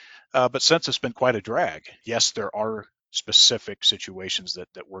 But since it's been quite a drag, yes, there are specific situations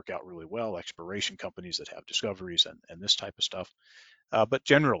that work out really well, exploration companies that have discoveries and this type of stuff. But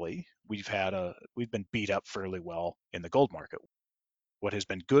generally, we've been beat up fairly well in the gold market. What has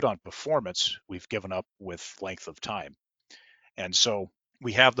been good on performance, we've given up with length of time. And so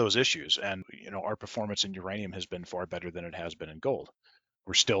we have those issues. And our performance in uranium has been far better than it has been in gold.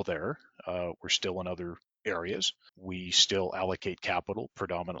 We're still there. We're still in other areas. We still allocate capital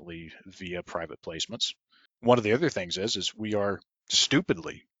predominantly via private placements. One of the other things is we are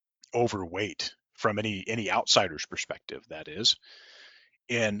stupidly overweight from any outsider's perspective, that is,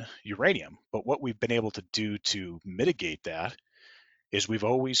 in uranium. But what we've been able to do to mitigate that is we've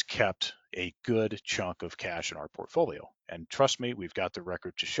always kept a good chunk of cash in our portfolio. And trust me, we've got the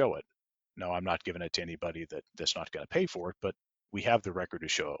record to show it. No, I'm not giving it to anybody that's not going to pay for it, but we have the record to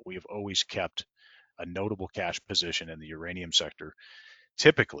show it. We have always kept a notable cash position in the uranium sector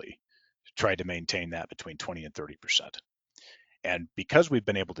typically try to maintain that between 20 and 30%. And because we've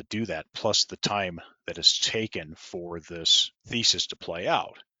been able to do that, plus the time that it's taken for this thesis to play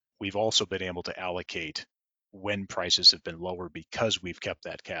out, we've also been able to allocate when prices have been lower because we've kept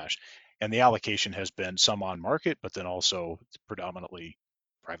that cash. And the allocation has been some on market, but then also predominantly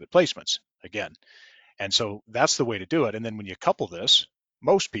private placements again. And so that's the way to do it. And then when you couple this,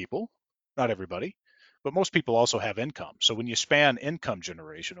 most people, not everybody, but most people also have income. So when you span income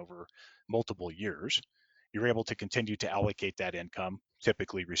generation over multiple years, you're able to continue to allocate that income,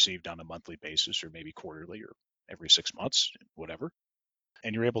 typically received on a monthly basis or maybe quarterly or every 6 months, whatever.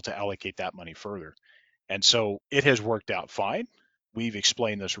 And you're able to allocate that money further. And so it has worked out fine. We've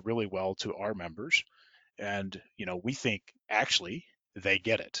explained this really well to our members. And, we think actually they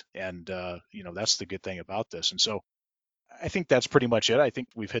get it. And, that's the good thing about this. And so I think that's pretty much it. I think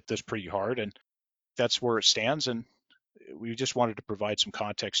we've hit this pretty hard, and that's where it stands. And we just wanted to provide some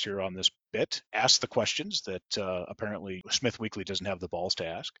context here on this bit, ask the questions that apparently Smith Weekly doesn't have the balls to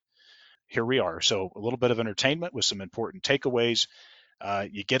ask. Here we are. So a little bit of entertainment with some important takeaways.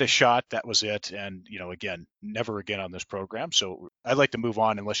 You get a shot. That was it. And, again, never again on this program. So I'd like to move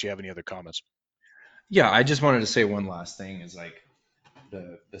on unless you have any other comments. Yeah, I just wanted to say one last thing is like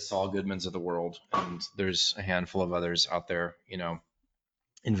the Saul Goodmans of the world, and there's a handful of others out there.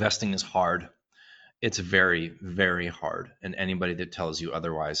 Investing is hard. It's very, very hard. And anybody that tells you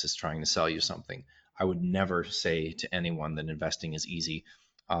otherwise is trying to sell you something. I would never say to anyone that investing is easy.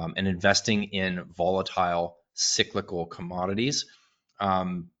 And investing in volatile, cyclical commodities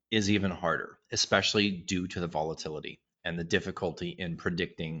is even harder, especially due to the volatility and the difficulty in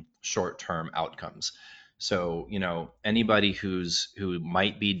predicting short-term outcomes. So, anybody who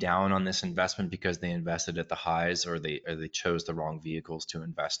might be down on this investment because they invested at the highs or they chose the wrong vehicles to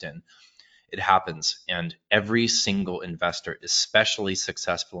invest in, it happens. And every single investor, especially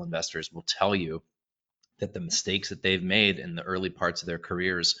successful investors, will tell you that the mistakes that they've made in the early parts of their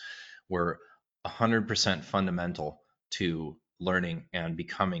careers were 100% fundamental to learning and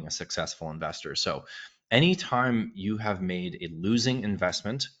becoming a successful investor. So, anytime you have made a losing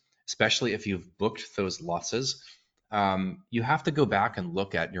investment, especially if you've booked those losses, you have to go back and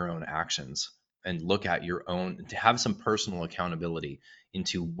look at your own actions and look at your own, to have some personal accountability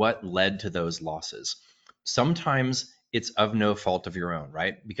into what led to those losses. Sometimes it's of no fault of your own,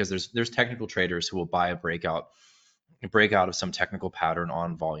 right? Because there's technical traders who will buy a breakout of some technical pattern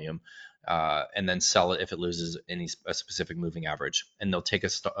on volume, and then sell it if it loses a specific moving average, and they'll take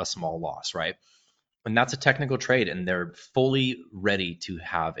a small loss, right? And that's a technical trade, and they're fully ready to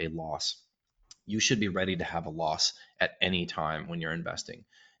have a loss. You should be ready to have a loss at any time when you're investing.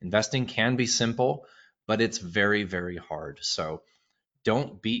 Investing can be simple, but it's very, very hard. So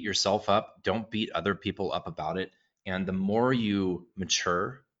don't beat yourself up. Don't beat other people up about it. And the more you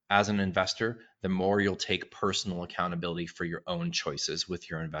mature as an investor, the more you'll take personal accountability for your own choices with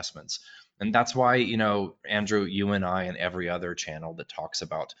your investments. And that's why, Andrew, you and I, and every other channel that talks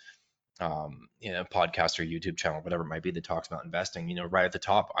about, podcast or YouTube channel, whatever it might be, that talks about investing, right at the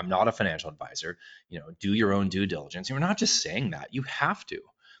top, I'm not a financial advisor, do your own due diligence. We're not just saying that. You have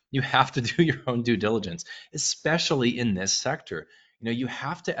to do your own due diligence, especially in this sector. You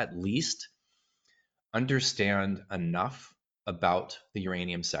have to at least understand enough about the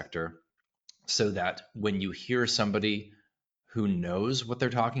uranium sector so that when you hear somebody who knows what they're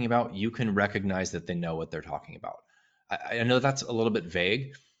talking about, you can recognize that they know what they're talking about. I know that's a little bit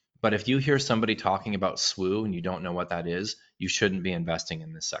vague, but if you hear somebody talking about SWU and you don't know what that is, you shouldn't be investing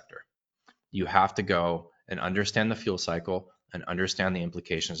in this sector. You have to go and understand the fuel cycle and understand the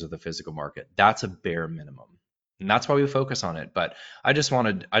implications of the physical market. That's a bare minimum. And that's why we focus on it. But I just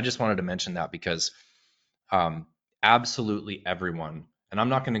wanted to mention that because um, absolutely everyone, and I'm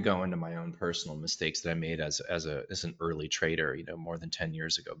not going to go into my own personal mistakes that I made as an early trader, more than 10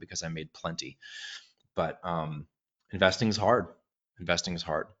 years ago, because I made plenty. But investing is hard. Investing is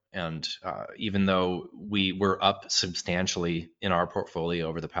hard. And even though we were up substantially in our portfolio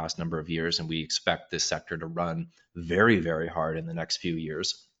over the past number of years, and we expect this sector to run very, very hard in the next few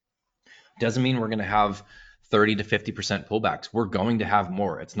years, doesn't mean we're going to have 30 to 50% pullbacks. We're going to have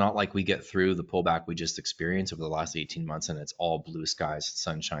more. It's not like we get through the pullback we just experienced over the last 18 months and it's all blue skies,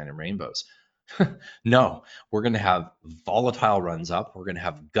 sunshine, and rainbows. No, we're going to have volatile runs up. We're going to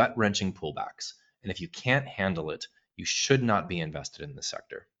have gut wrenching pullbacks. And if you can't handle it, you should not be invested in this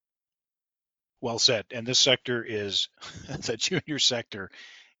sector. Well said. And this sector is the junior sector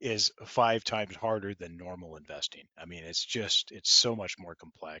is 5 times harder than normal investing. I mean, it's so much more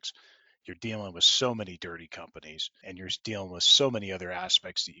complex. You're dealing with so many dirty companies and you're dealing with so many other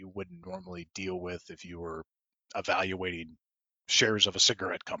aspects that you wouldn't normally deal with if you were evaluating shares of a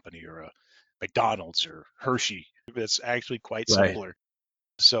cigarette company or a McDonald's or Hershey. It's actually quite Right. simpler.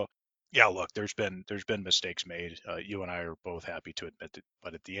 So, yeah, look, there's been mistakes made. You and I are both happy to admit it,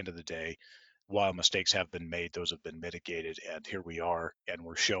 but at the end of the day, while mistakes have been made, those have been mitigated, and here we are, and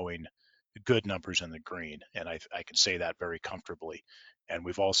we're showing good numbers in the green, and I can say that very comfortably. And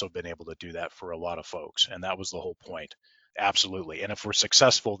we've also been able to do that for a lot of folks, and that was the whole point. Absolutely. And if we're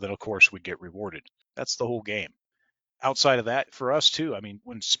successful, then of course we get rewarded. That's the whole game. Outside of that, for us too, I mean,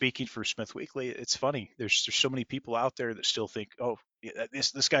 when speaking for Smith Weekly, it's funny. There's so many people out there that still think, oh, yeah,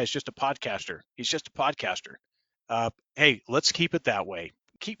 this guy's just a podcaster. He's just a podcaster. Hey, let's keep it that way.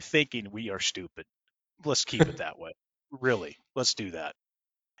 Keep thinking we are stupid. Let's keep it that way. Really, let's do that.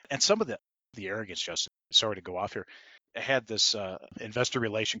 And some of the arrogance, Justin. Sorry to go off here. I had this investor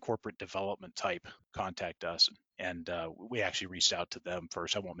relation corporate development type contact us, and we actually reached out to them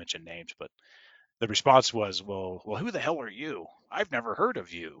first. I won't mention names, but the response was, well, who the hell are you? I've never heard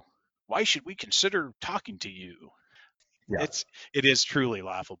of you. Why should we consider talking to you? Yeah. It is truly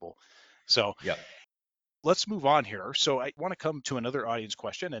laughable. So Yeah. let's move on here. So I want to come to another audience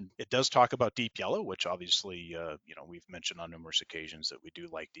question, and it does talk about deep yellow, which obviously, we've mentioned on numerous occasions that we do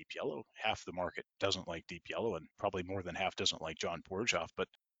like deep yellow. Half the market doesn't like deep yellow, and probably more than half doesn't like John Borjoff. But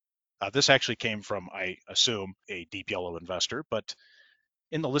this actually came from, I assume, a deep yellow investor. But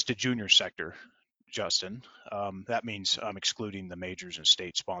in the listed junior sector, Justin, that means I'm excluding the majors and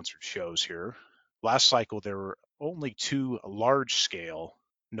state sponsored shows here. Last cycle, there were only two large scale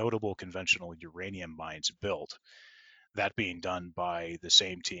notable conventional uranium mines built, that being done by the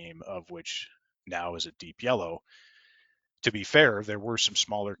same team of which now is a deep yellow. To be fair, there were some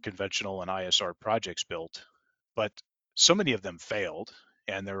smaller conventional and ISR projects built, but so many of them failed,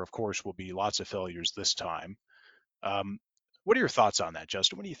 and there, of course, will be lots of failures this time. Um, what are your thoughts on that,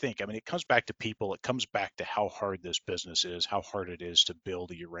 Justin? What do you think? I mean, it comes back to people. It comes back to how hard this business is, how hard it is to build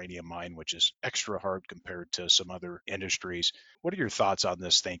a uranium mine, which is extra hard compared to some other industries. What are your thoughts on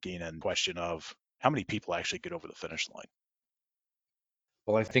this thinking and question of how many people actually get over the finish line?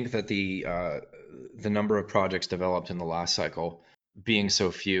 Well, I think that the number of projects developed in the last cycle being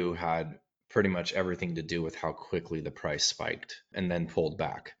so few had pretty much everything to do with how quickly the price spiked and then pulled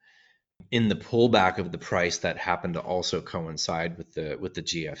back. In the pullback of the price, that happened to also coincide with the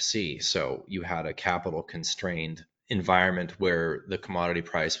GFC. So you had a capital constrained environment where the commodity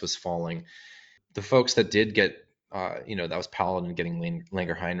price was falling. The folks that did get, that was Paladin getting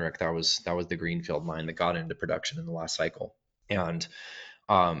Langer Heinrich. That was the Greenfield mine that got into production in the last cycle, and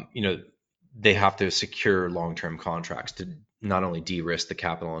um, you know, they have to secure long-term contracts to not only de-risk the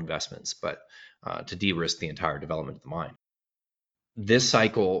capital investments, but to de-risk the entire development of the mine. This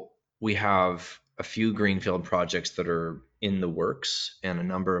cycle, we have a few greenfield projects that are in the works and a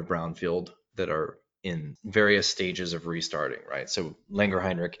number of brownfield that are in various stages of restarting, right? So Langer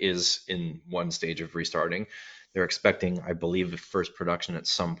Heinrich is in one stage of restarting. They're expecting, I believe, first production at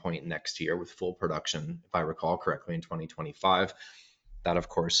some point next year with full production, if I recall correctly, in 2025. That, of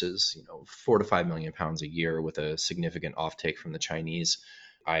course, is 4 to 5 million pounds a year with a significant offtake from the Chinese.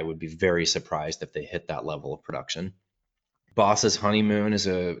 I would be very surprised if they hit that level of production. Boss's Honeymoon is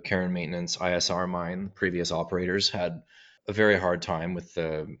a care and maintenance ISR mine. Previous operators had a very hard time with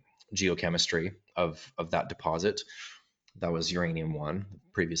the geochemistry of that deposit. That was uranium one,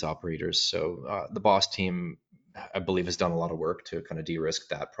 previous operators. So the Boss team, I believe, has done a lot of work to kind of de-risk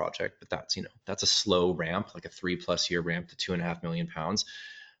that project. But that's a slow ramp, like a 3+ year ramp to 2.5 million pounds.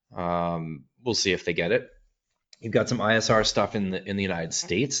 We'll see if they get it. You've got some ISR stuff in the United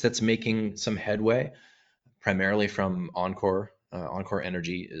States that's making some headway, primarily from Encore. Encore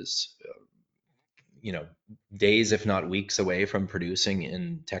Energy is, days, if not weeks, away from producing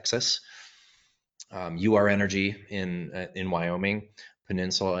in Texas. UR Energy in Wyoming,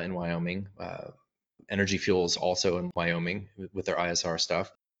 Peninsula in Wyoming, Energy Fuels also in Wyoming with their ISR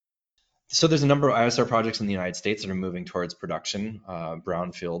stuff. So there's a number of ISR projects in the United States that are moving towards production,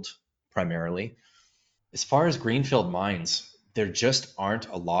 brownfield primarily. As far as greenfield mines, there just aren't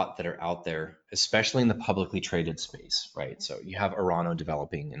a lot that are out there, especially in the publicly traded space, right? So you have Orano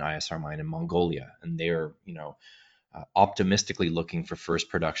developing an ISR mine in Mongolia, and they're, optimistically looking for first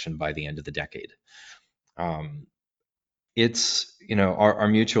production by the end of the decade. Um, it's, our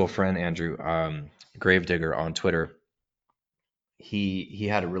mutual friend Andrew Gravedigger on Twitter. He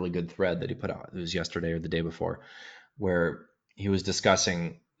had a really good thread that he put out. It was yesterday or the day before, where he was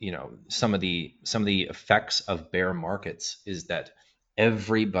discussing, some of the effects of bear markets is that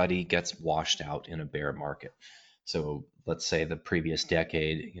everybody gets washed out in a bear market. So let's say the previous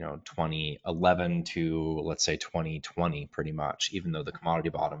decade, 2011 to let's say 2020, pretty much, even though the commodity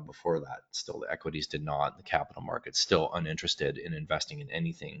bottom before that, still the equities did not, the capital markets still uninterested in investing in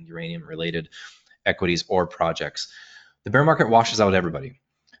anything uranium related, equities or projects. The bear market washes out everybody.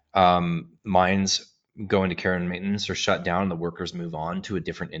 Mines go into care and maintenance or shut down, the workers move on to a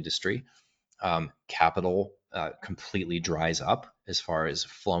different industry. Capital completely dries up as far as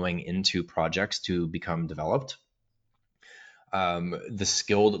flowing into projects to become developed. The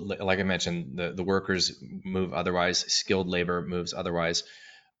skilled, like I mentioned, the workers move otherwise, skilled labor moves otherwise.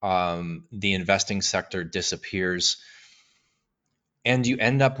 The investing sector disappears, and you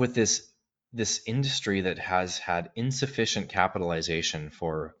end up with this industry that has had insufficient capitalization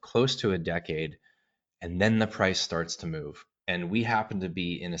for close to a decade, and then the price starts to move. And we happen to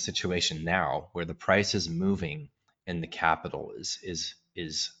be in a situation now where the price is moving and the capital is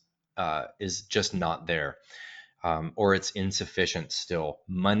just not there, or it's insufficient still.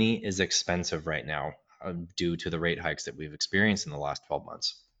 Money is expensive right now due to the rate hikes that we've experienced in the last 12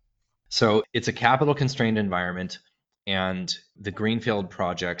 months. So it's a capital constrained environment. And the greenfield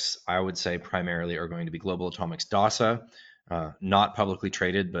projects, I would say, primarily are going to be Global Atomics DASA, not publicly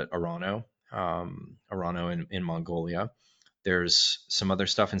traded, but Orano in Mongolia. There's some other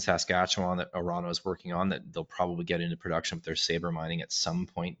stuff in Saskatchewan that Orano is working on that they'll probably get into production with their saber mining at some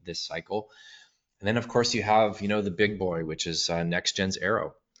point this cycle. And then, of course, you have, the big boy, which is NextGen's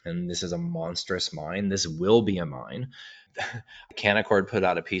Arrow. And this is a monstrous mine. This will be a mine. Canaccord put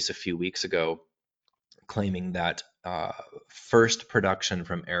out a piece a few weeks ago claiming that first production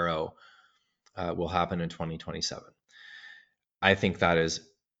from Arrow will happen in 2027. I think that is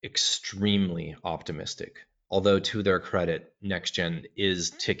extremely optimistic. Although, to their credit, NextGen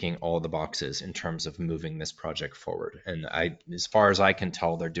is ticking all the boxes in terms of moving this project forward. And as far as I can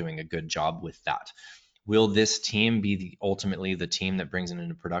tell, they're doing a good job with that. Will this team be ultimately the team that brings it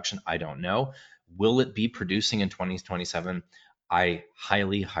into production? I don't know. Will it be producing in 2027? I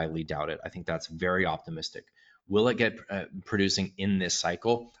highly, highly doubt it. I think that's very optimistic. Will it get producing in this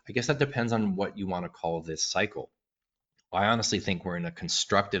cycle? I guess that depends on what you want to call this cycle. I honestly think we're in a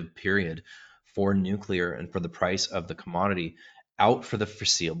constructive period for nuclear and for the price of the commodity out for the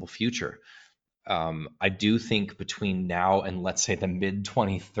foreseeable future. I do think between now and let's say the mid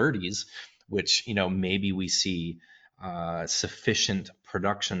 2030s, which maybe we see sufficient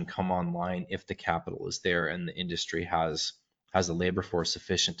production come online if the capital is there and the industry has a labor force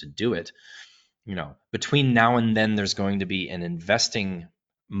sufficient to do it. Between now and then, there's going to be an investing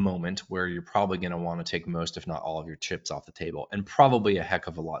moment where you're probably going to want to take most, if not all, of your chips off the table, and probably a heck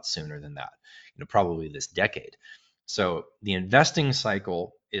of a lot sooner than that, probably this decade. So the investing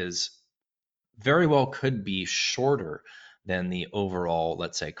cycle is very well could be shorter than the overall,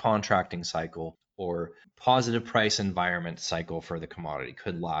 let's say, contracting cycle or positive price environment cycle for the commodity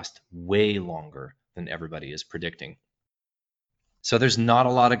could last way longer than everybody is predicting. So there's not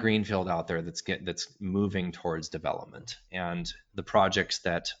a lot of greenfield out there that's moving towards development, and the projects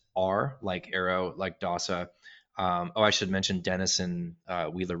that are like Arrow, like DASA. I should mention Denison,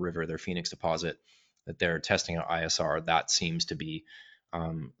 Wheeler River, their Phoenix deposit that they're testing out ISR. That seems to be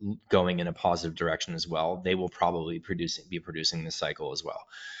going in a positive direction as well. They will probably be producing this cycle as well.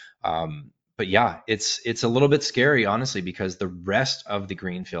 But yeah, it's a little bit scary, honestly, because the rest of the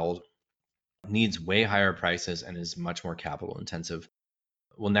greenfield needs way higher prices and is much more capital intensive.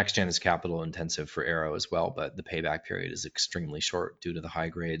 Well, NextGen is capital intensive for Arrow as well, but the payback period is extremely short due to the high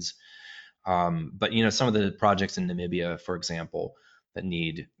grades. But some of the projects in Namibia, for example, that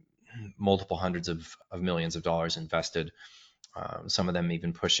need multiple hundreds of millions of dollars invested, some of them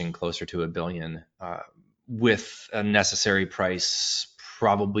even pushing closer to $1 billion, with a necessary price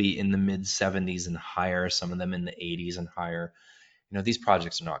probably in the mid 70s and higher, some of them in the 80s and higher. These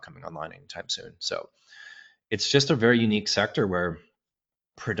projects are not coming online anytime soon. So it's just a very unique sector where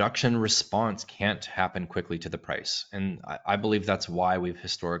production response can't happen quickly to the price. And I believe that's why we've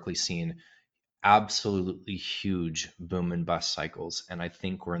historically seen absolutely huge boom and bust cycles. And I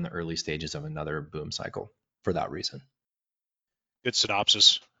think we're in the early stages of another boom cycle for that reason. Good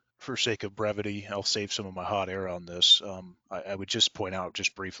synopsis. For sake of brevity, I'll save some of my hot air on this. I would just point out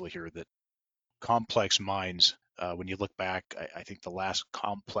just briefly here that complex mines, when you look back, I think the last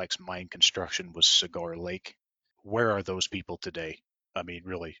complex mine construction was Cigar Lake. Where are those people today? I mean,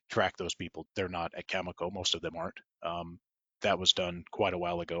 really, track those people. They're not at Cameco. Most of them aren't. That was done quite a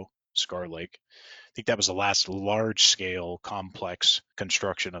while ago, Cigar Lake. I think that was the last large scale, complex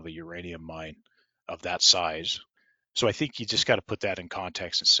construction of a uranium mine of that size. So I think you just got to put that in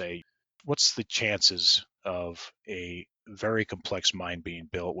context and say, what's the chances of a very complex mine being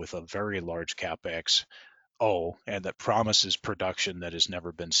built with a very large capex and that promises production that has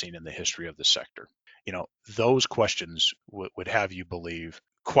never been seen in the history of the sector. Those questions would have you believe,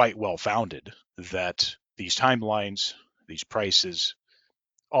 quite well founded, that these timelines, these prices,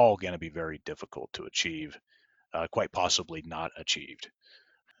 all going to be very difficult to achieve, quite possibly not achieved.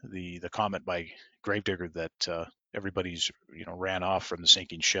 The comment by Gravedigger that everybody's ran off from the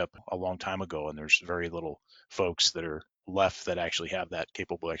sinking ship a long time ago, and there's very little folks that are left that actually have that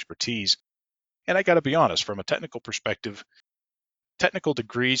capable expertise. And I got to be honest, from a technical perspective, technical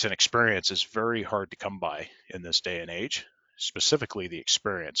degrees and experience is very hard to come by in this day and age, specifically the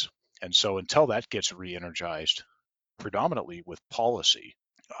experience. And so until that gets re-energized, predominantly with policy,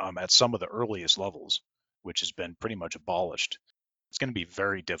 at some of the earliest levels, which has been pretty much abolished, it's going to be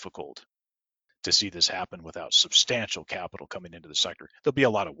very difficult to see this happen without substantial capital coming into the sector. There'll be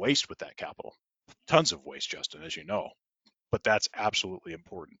a lot of waste with that capital, tons of waste, Justin, as you know, but that's absolutely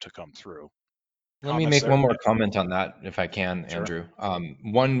important to come through. Let me Comments make there? one more comment on that, if I can, Sure. Andrew.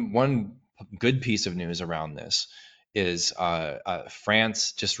 One good piece of news around this is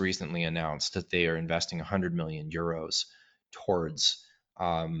France just recently announced that they are investing 100 million euros towards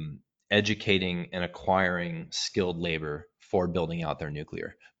educating and acquiring skilled labor for building out their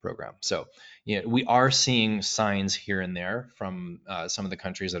nuclear program. So, we are seeing signs here and there from some of the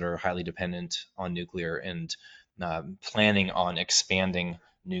countries that are highly dependent on nuclear and planning on expanding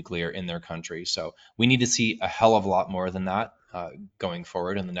nuclear in their country. So we need to see a hell of a lot more than that going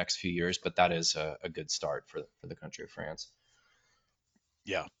forward in the next few years. But that is a good start for the country of France.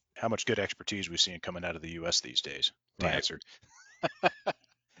 Yeah. How much good expertise we seeing coming out of the U.S. these days to Right. answer.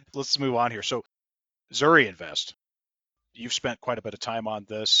 Let's move on here. So, Zuri Invest, you've spent quite a bit of time on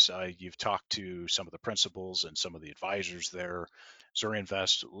this. You've talked to some of the principals and some of the advisors there. Zuri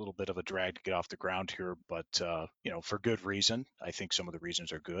Invest, a little bit of a drag to get off the ground here, but for good reason. I think some of the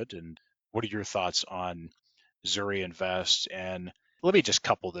reasons are good. And what are your thoughts on Zuri Invest? And let me just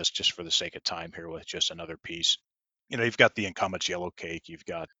couple this, just for the sake of time here, with just another piece. You've got the incumbents yellow cake, you've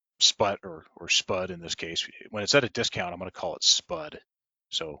got Sput or Spud in this case. When it's at a discount, I'm going to call it Spud.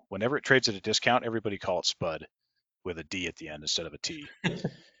 So whenever it trades at a discount, everybody call it Spud with a D at the end instead of a T.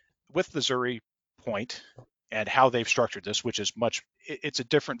 With the Zuri point and how they've structured this, which is it's a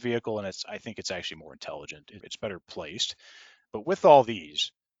different vehicle, and I think it's actually more intelligent. It's better placed. But with all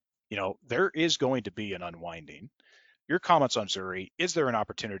these, there is going to be an unwinding. Your comments on Zuri, is there an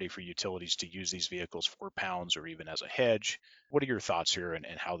opportunity for utilities to use these vehicles for pounds or even as a hedge? What are your thoughts here, and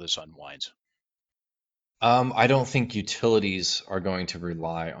how this unwinds? I don't think utilities are going to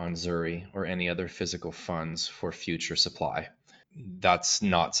rely on Zuri or any other physical funds for future supply. That's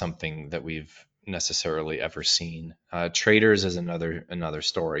not something that we've necessarily ever seen. Traders is another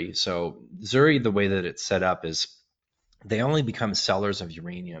story. So Zuri, the way that it's set up is they only become sellers of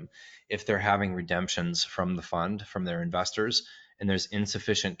uranium if they're having redemptions from the fund, from their investors, and there's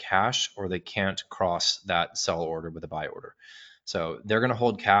insufficient cash or they can't cross that sell order with a buy order. So they're going to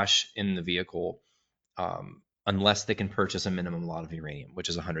hold cash in the vehicle unless they can purchase a minimum lot of uranium, which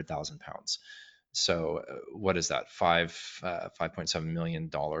is 100,000 pounds. So what is that? 5.7 million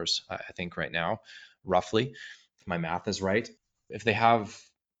dollars, I think, right now, roughly, if my math is right. If they have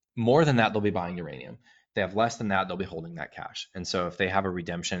more than that, they'll be buying uranium. If they have less than that, they'll be holding that cash. And so if they have a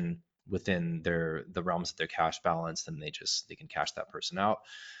redemption within the realms of their cash balance, then they can cash that person out,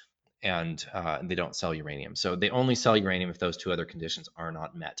 and they don't sell uranium. So they only sell uranium if those two other conditions are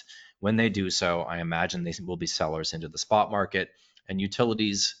not met. When they do so, I imagine they will be sellers into the spot market, and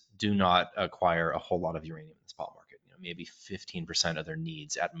utilities do not acquire a whole lot of uranium in the spot market. Maybe 15% of their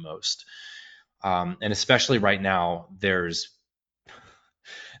needs at most. And especially right now, there's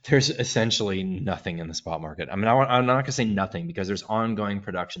essentially nothing in the spot market. I mean, I'm not going to say nothing because there's ongoing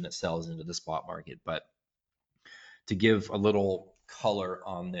production that sells into the spot market, but to give a little color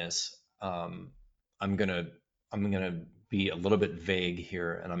on this, I'm gonna I'm gonna be a little bit vague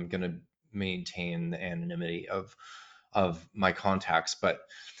here, and I'm gonna maintain the anonymity of my contacts. But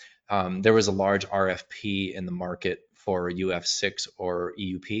there was a large RFP in the market for UF6 or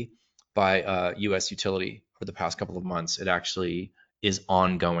EUP by US utility for the past couple of months. It actually is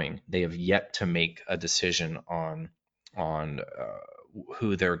ongoing. They have yet to make a decision on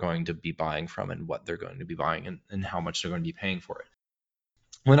who they're going to be buying from and what they're going to be buying and how much they're going to be paying for it.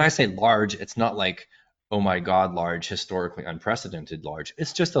 When I say large, it's not like, oh my God, large, historically unprecedented large.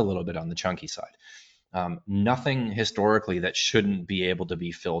 It's just a little bit on the chunky side. Nothing historically that shouldn't be able to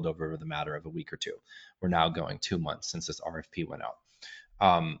be filled over the matter of a week or two. We're now going 2 months since this RFP went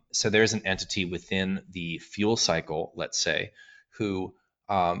out. So there's an entity within the fuel cycle, let's say, who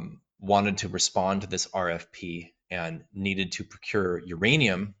wanted to respond to this RFP and needed to procure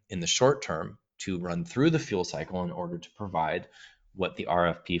uranium in the short term to run through the fuel cycle in order to provide what the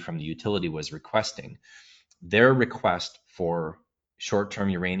RFP from the utility was requesting. Their request for short-term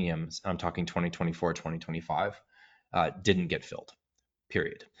uranium, I'm talking 2024, 2025, didn't get filled,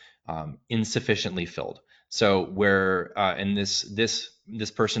 period. Insufficiently filled. So where, and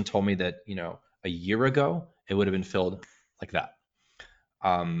this person told me that, a year ago, it would have been filled like that.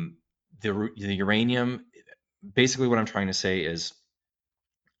 The uranium, basically what I'm trying to say is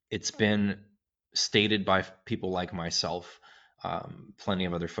it's been stated by people like myself, plenty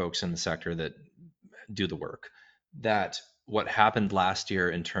of other folks in the sector that do the work, that what happened last year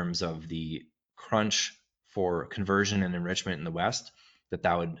in terms of the crunch for conversion and enrichment in the West,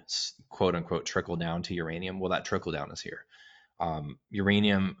 that would quote unquote trickle down to uranium. Well, that trickle down is here.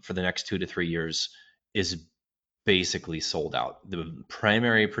 Uranium for the next 2 to 3 years is basically sold out. The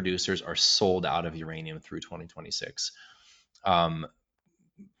primary producers are sold out of uranium through 2026.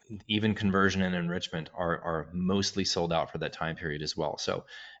 Even conversion and enrichment are mostly sold out for that time period as well. So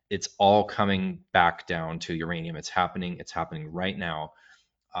it's all coming back down to uranium. It's happening. It's happening right now,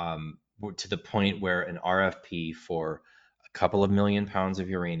 to the point where an RFP for a couple of million pounds of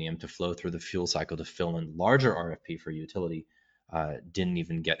uranium to flow through the fuel cycle to fill in larger RFP for utility didn't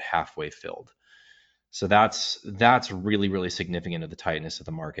even get halfway filled. So that's really, really significant of the tightness of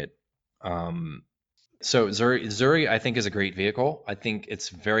the market. So Zuri, I think, is a great vehicle. I think it's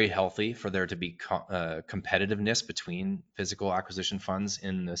very healthy for there to be competitiveness between physical acquisition funds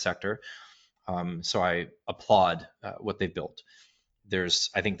in the sector. So I applaud what they've built.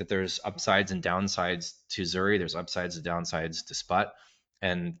 I think that there's upsides and downsides to Zuri. There's upsides and downsides to Sput,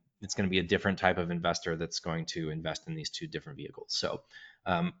 and it's going to be a different type of investor that's going to invest in these two different vehicles. So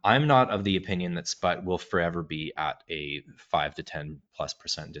I'm not of the opinion that Sput will forever be at a 5 to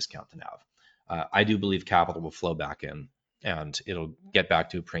 10+% discount to NAV. I do believe capital will flow back in and it'll get back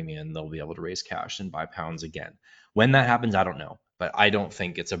to a premium and they'll be able to raise cash and buy pounds again. When that happens, I don't know, but I don't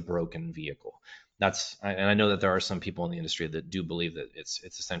think it's a broken vehicle. And I know that there are some people in the industry that do believe that it's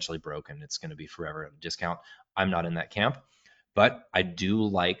essentially broken. It's going to be forever at a discount. I'm not in that camp, but I do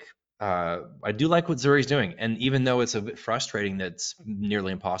like what Zuri's doing. And even though it's a bit frustrating that it's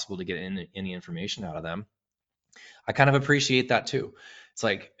nearly impossible to get any information out of them, I kind of appreciate that too. It's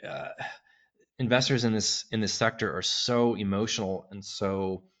like investors in this sector are so emotional and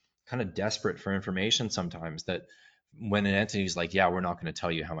so kind of desperate for information sometimes that when an entity is like, yeah, we're not going to tell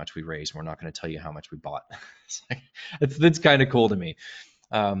you how much we raised, we're not going to tell you how much we bought. It's kind of cool to me.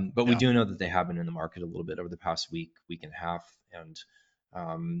 But we Yeah. do know that they have been in the market a little bit over the past week and a half, and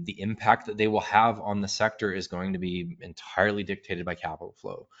the impact that they will have on the sector is going to be entirely dictated by capital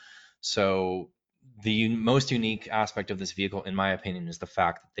flow. So the most unique aspect of this vehicle, in my opinion, is the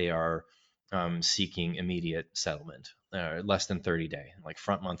fact that they are seeking immediate settlement, less than 30-day, like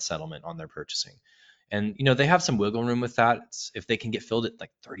front month settlement on their purchasing. And they have some wiggle room with that. If they can get filled at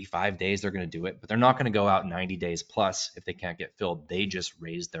like 35 days, they're going to do it, but they're not going to go out 90 days plus if they can't get filled. They just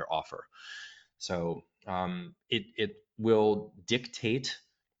raise their offer. So it will dictate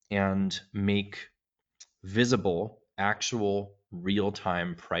and make visible actual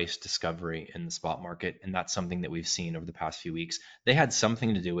real-time price discovery in the spot market, and that's something that we've seen over the past few weeks. They had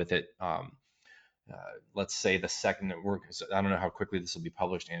something to do with it. Let's say the second I don't know how quickly this will be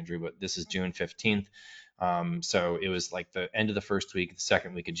published, Andrew, but this is June 15th. So it was like the end of the first week, the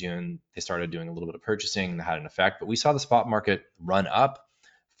second week of June, they started doing a little bit of purchasing and that had an effect. But we saw the spot market run up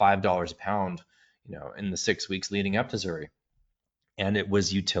 $5 a pound, in the 6 weeks leading up to Zuri. And it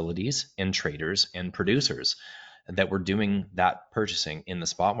was utilities and traders and producers that were doing that purchasing in the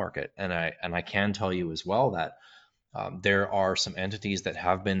spot market. And I can tell you as well that there are some entities that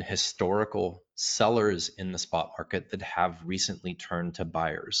have been historical sellers in the spot market that have recently turned to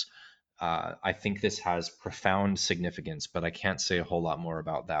buyers. I think this has profound significance, but I can't say a whole lot more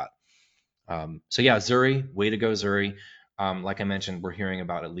about that. So yeah, Zuri, way to go, Zuri. Like I mentioned, we're hearing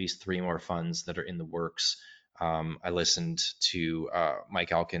about at least 3 more funds that are in the works. I listened to Mike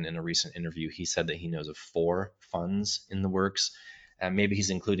Alkin in a recent interview. He said that he knows of 4 funds in the works, and maybe he's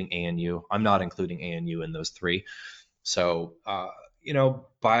including ANU. I'm not including ANU in those 3. So,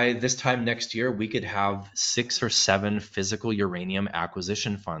 by this time next year, we could have 6 or 7 physical uranium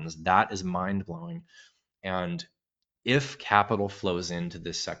acquisition funds. That is mind blowing. And if capital flows into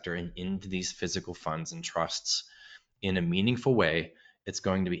this sector and into these physical funds and trusts in a meaningful way, it's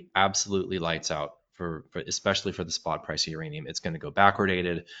going to be absolutely lights out for especially for the spot price of uranium. It's going to go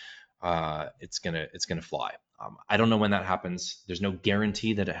backwardated. It's gonna fly. I don't know when that happens. There's no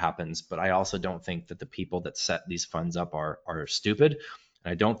guarantee that it happens, but I also don't think that the people that set these funds up are stupid.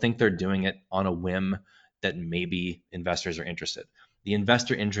 And I don't think they're doing it on a whim that maybe investors are interested. the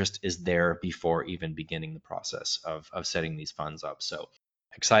investor interest is there before even beginning the process of setting these funds up. So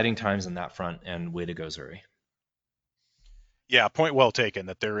exciting times in that front, and way to go, Zuri. Yeah, point well taken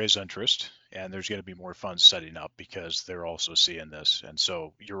that there is interest and there's going to be more funds setting up because they're also seeing this. And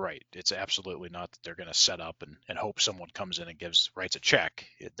so you're right. It's absolutely not that they're going to set up and hope someone comes in and writes a check.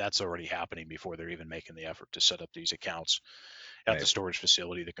 That's already happening before they're even making the effort to set up these accounts at the Right. storage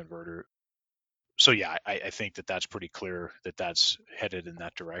facility, the converter. So yeah, I think that that's pretty clear that that's headed in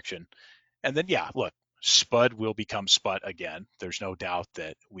that direction. And then, yeah, look, Spud will become Spud again. There's no doubt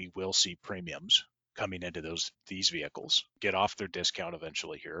that we will see premiums coming into these vehicles get off their discount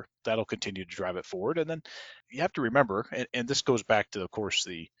eventually here. That'll continue to drive it forward. And then you have to remember, and this goes back to, of course,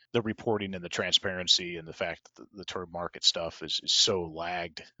 the reporting and the transparency and the fact that the term market stuff is so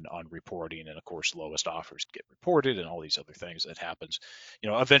lagged on reporting, and of course lowest offers get reported and all these other things that happens.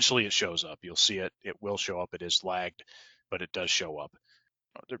 Eventually it shows up. You'll see it. It will show up. It is lagged, but it does show up.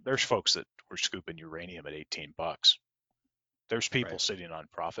 There's folks that were scooping uranium at $18. There's people Right. sitting on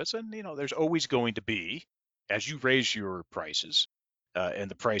profits, and there's always going to be, as you raise your prices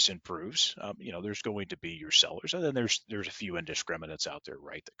and the price improves, there's going to be your sellers, and then there's a few indiscriminates out there,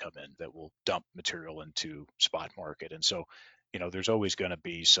 right, that come in that will dump material into spot market, and so there's always going to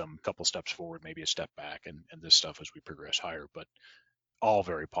be some couple steps forward, maybe a step back, and this stuff as we progress higher, but all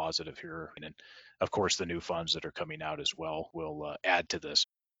very positive here, and of course the new funds that are coming out as well will add to this.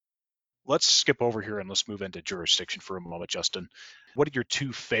 Let's skip over here and let's move into jurisdiction for a moment, Justin. What are your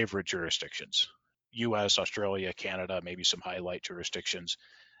two favorite jurisdictions? US, Australia, Canada, maybe some highlight jurisdictions.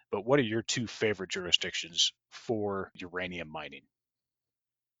 But what are your two favorite jurisdictions for uranium mining?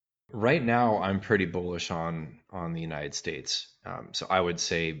 Right now, I'm pretty bullish on the United States. So I would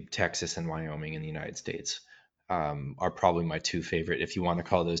say Texas and Wyoming in the United States are probably my two favorite, if you want to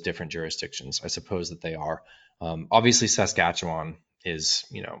call those different jurisdictions. I suppose that they are. Obviously, Saskatchewan is,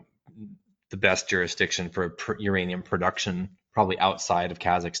 the best jurisdiction for uranium production, probably outside of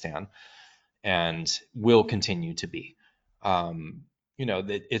Kazakhstan, and will continue to be.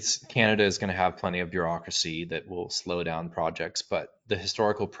 That it's Canada is going to have plenty of bureaucracy that will slow down projects, but the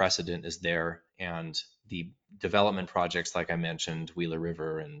historical precedent is there, and the development projects, like I mentioned, Wheeler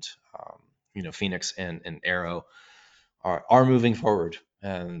River and Phoenix and Arrow are moving forward,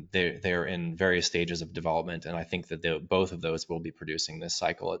 and they're in various stages of development, and I think that both of those will be producing this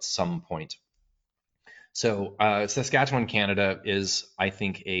cycle at some point. So Saskatchewan, Canada is, I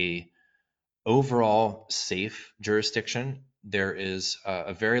think, a overall safe jurisdiction. There is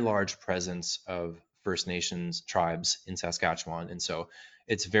a very large presence of First Nations tribes in Saskatchewan, and so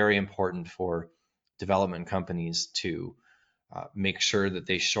it's very important for development companies to make sure that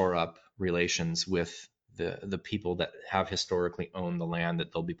they shore up relations with the people that have historically owned the land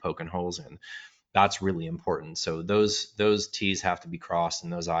that they'll be poking holes in. That's really important. So those T's have to be crossed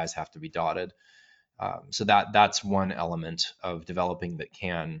and those I's have to be dotted. So that's one element of developing that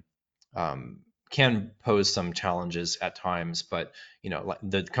um, can pose some challenges at times. But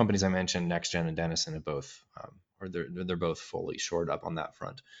the companies I mentioned, NextGen and Denison, have both, or they're both fully shored up on that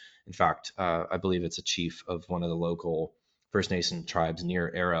front. In fact, I believe it's a chief of one of the local First Nation tribes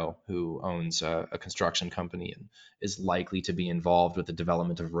near Arrow who owns a construction company and is likely to be involved with the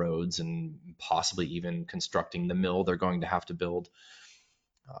development of roads and possibly even constructing the mill they're going to have to build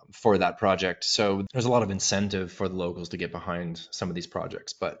for that project. So there's a lot of incentive for the locals to get behind some of these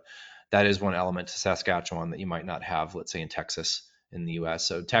projects, but that is one element to Saskatchewan that you might not have, let's say, in Texas in the U.S.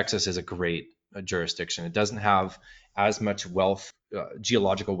 So Texas is a great jurisdiction. It doesn't have as much wealth,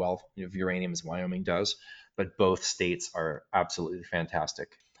 geological wealth of uranium as Wyoming does, but both states are absolutely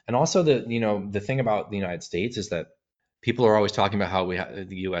fantastic. And also the thing about the United States is that people are always talking about how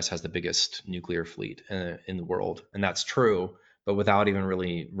the U.S. has the biggest nuclear fleet in the world, and that's true, but without even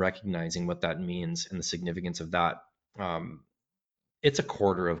really recognizing what that means and the significance of that. Um, it's a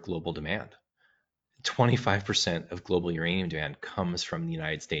quarter of global demand. 25% of global uranium demand comes from the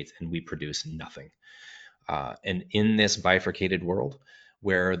United States, and we produce nothing. And in this bifurcated world,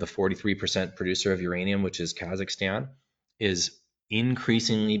 where the 43% producer of uranium, which is Kazakhstan, is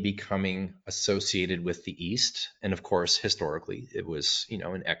increasingly becoming associated with the East. And of course, historically, it was,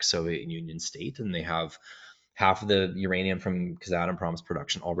 an ex-Soviet Union state, and they have half of the uranium from Kazatomprom's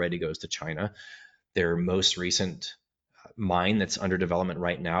production already goes to China. Their most recent mine that's under development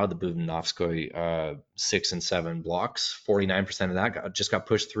right now, the Budenovskoy 6 and 7 blocks, 49% of that just got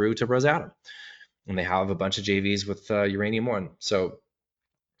pushed through to Rosatom. And they have a bunch of JVs with Uranium One. So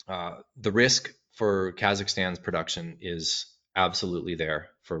the risk for Kazakhstan's production is absolutely there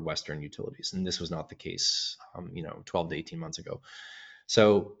for Western utilities, and this was not the case, 12 to 18 months ago.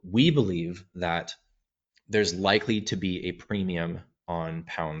 So we believe that there's likely to be a premium on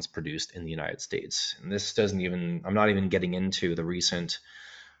pounds produced in the United States. And this doesn't even, I'm not even getting into the recent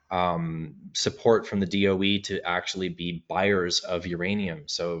support from the DOE to actually be buyers of uranium.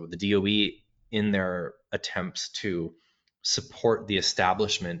 So the DOE, in their attempts to support the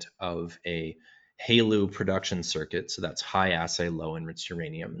establishment of a HALEU production circuit, so that's high assay low enriched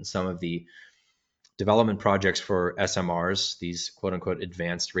uranium, and some of the development projects for SMRs, these quote unquote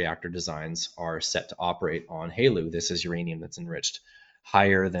advanced reactor designs, are set to operate on HALEU. This is uranium that's enriched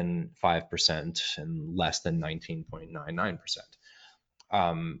higher than 5% and less than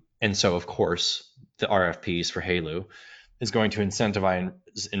 19.99%. And so, of course, the RFPs for HALEU is going to incentivize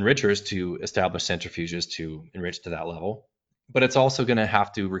enrichers to establish centrifuges to enrich to that level. But it's also going to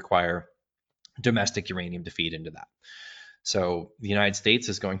have to require domestic uranium to feed into that. So the United States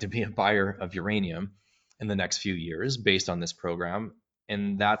is going to be a buyer of uranium in the next few years based on this program.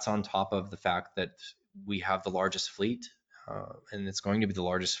 And that's on top of the fact that we have the largest fleet, and it's going to be the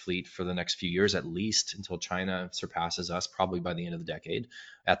largest fleet for the next few years, at least until China surpasses us, probably by the end of the decade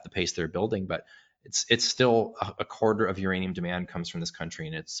at the pace they're building. But it's still a quarter of uranium demand comes from this country,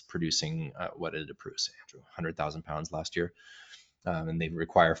 and it's producing what did it produce, Andrew? 100,000 pounds last year, and they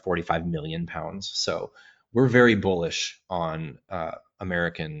require 45 million pounds. So we're very bullish on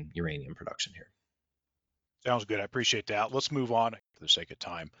American uranium production here. Sounds good. I appreciate that. Let's move on for the sake of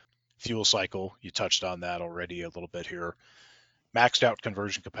time. Fuel cycle, you touched on that already a little bit here. Maxed out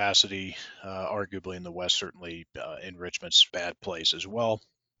conversion capacity, arguably in the West, certainly enrichment's bad place as well.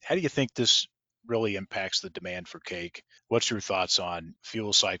 How do you think this really impacts the demand for cake? What's your thoughts on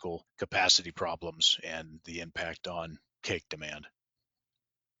fuel cycle capacity problems and the impact on cake demand?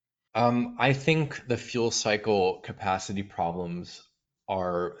 I think the fuel cycle capacity problems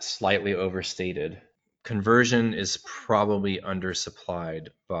are slightly overstated. Conversion is probably undersupplied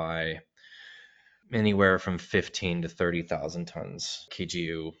by anywhere from 15 to 30,000 tons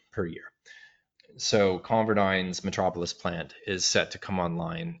KGU per year. So ConverDyn's Metropolis plant is set to come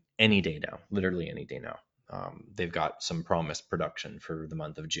online any day now, literally any day now. They've got some promised production for the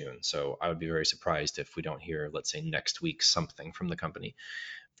month of June. So I would be very surprised if we don't hear, let's say, next week something from the company.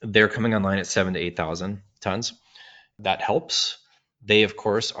 They're coming online at 7 to 8,000 tons. That helps. They, of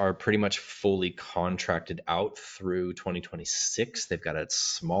course, are pretty much fully contracted out through 2026. They've got a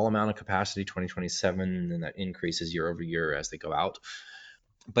small amount of capacity 2027, and that increases year over year as they go out.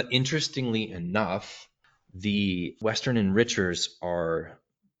 But interestingly enough, the Western enrichers are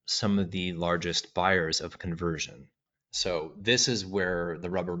some of the largest buyers of conversion. So this is where the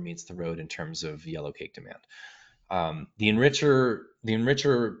rubber meets the road in terms of yellow cake demand. The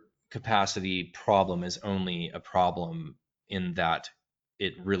enricher capacity problem is only a problem in that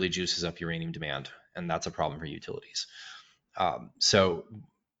it really juices up uranium demand, and that's a problem for utilities. So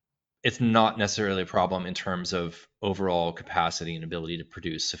it's not necessarily a problem in terms of overall capacity and ability to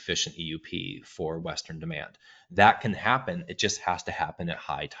produce sufficient EUP for Western demand. That can happen. It just has to happen at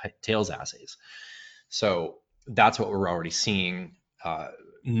high tails assays. So that's what we're already seeing.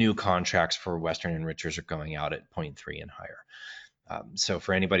 New contracts for Western enrichers are going out at 0.3 and higher. So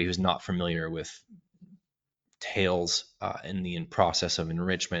for anybody who's not familiar with tails in the process of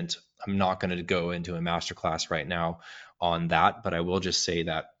enrichment, I'm not going to go into a masterclass right now on that, but I will just say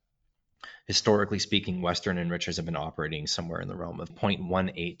that historically speaking, Western enrichers have been operating somewhere in the realm of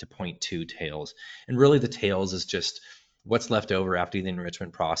 0.18 to zero point 0.2 tails. And really the tails is just what's left over after the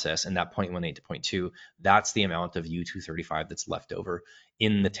enrichment process, and that 0.18 to 0.2, that's the amount of U-235 that's left over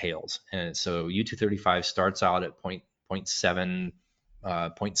in the tails. And so U-235 starts out at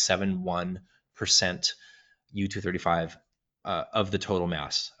 0.71% U-235 of the total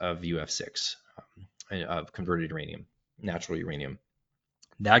mass of UF6 of converted uranium, natural uranium.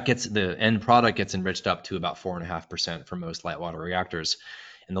 That gets the end product gets enriched up to about 4.5% for most light water reactors.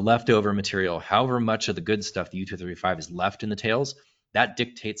 And the leftover material, however much of the good stuff, the U-235, is left in the tails, that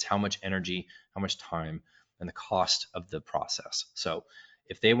dictates how much energy, how much time, and the cost of the process. So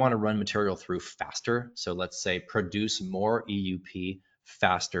if they want to run material through faster, so let's say produce more EUP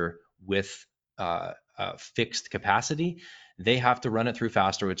faster with fixed capacity, they have to run it through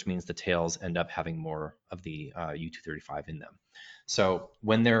faster, which means the tails end up having more of the U-235 in them. So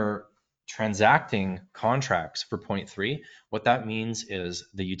when they're transacting contracts for 0.3, what that means is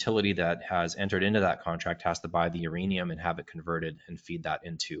the utility that has entered into that contract has to buy the uranium and have it converted and feed that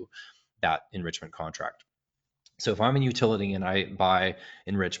into that enrichment contract. So if I'm a utility and I buy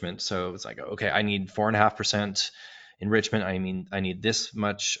enrichment, so it's like, okay, I need 4.5% enrichment. I need this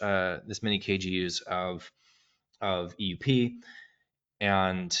much, this many kgus of EUP,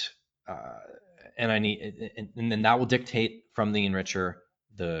 and uh, and I need, and then that will dictate from the enricher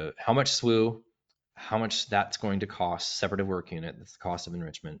the how much SWU, how much that's going to cost, separative work unit, that's the cost of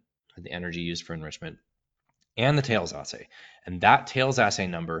enrichment, the energy used for enrichment, and the tails assay. And that tails assay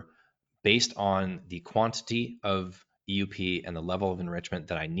number, based on the quantity of EUP and the level of enrichment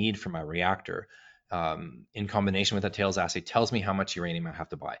that I need for my reactor, in combination with that tails assay, tells me how much uranium I have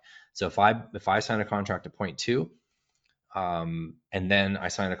to buy. So if I sign a contract at point 0.2, and then I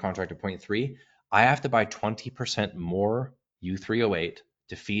sign a contract at point 0.3, I have to buy 20% more U3O8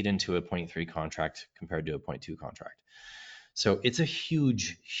 to feed into a point 0.3 contract compared to a point 0.2 contract. So it's a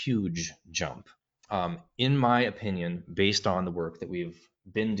huge, huge jump. In my opinion, based on the work that we've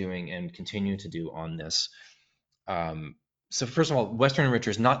been doing and continue to do on this. So first of all, Western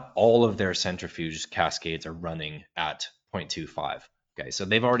Enrichers, not all of their centrifuge cascades are running at 0.25. Okay, so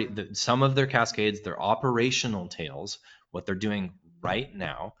they've already, some of their cascades, their operational tails, what they're doing right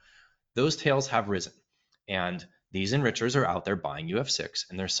now, those tails have risen. And these enrichers are out there buying UF6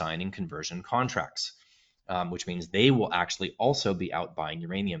 and they're signing conversion contracts, which means they will actually also be out buying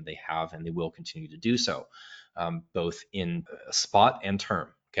uranium. They have and they will continue to do so, both in spot and term.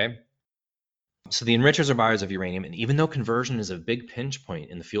 Okay. So the enrichers are buyers of uranium. And even though conversion is a big pinch point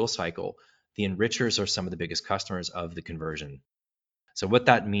in the fuel cycle, the enrichers are some of the biggest customers of the conversion. So what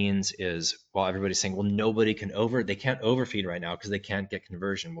that means is, while everybody's saying, well, they can't overfeed right now because they can't get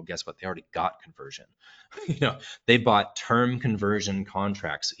conversion. Well, guess what? They already got conversion. They bought term conversion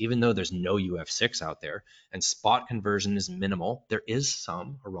contracts, even though there's no UF6 out there and spot conversion is minimal. There is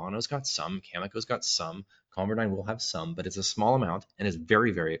some. Orano's got some. Cameco's got some. ConverDyn will have some, but it's a small amount and it's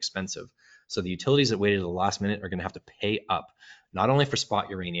very, very expensive. So the utilities that waited to the last minute are going to have to pay up, not only for spot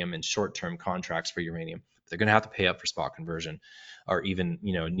uranium and short-term contracts for uranium, but they're going to have to pay up for spot conversion, or even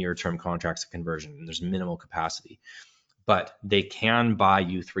near-term contracts of conversion. And there's minimal capacity, but they can buy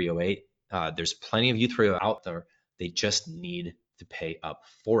U3O8. There's plenty of U3O out there. They just need to pay up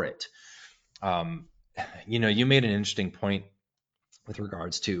for it. You made an interesting point with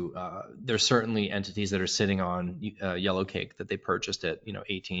regards to there's certainly entities that are sitting on yellow cake that they purchased at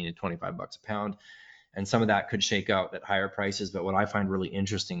 18 to 25 bucks a pound, and some of that could shake out at higher prices. But what I find really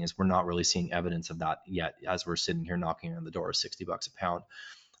interesting is we're not really seeing evidence of that yet, as we're sitting here knocking on the door of 60 bucks a pound.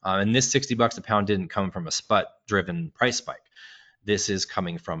 And this 60 bucks a pound didn't come from a spot driven price spike. This is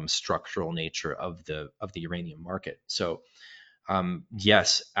coming from structural nature of the uranium market. So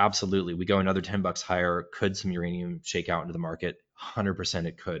yes, absolutely. We go another 10 bucks higher. Could some uranium shake out into the market? 100%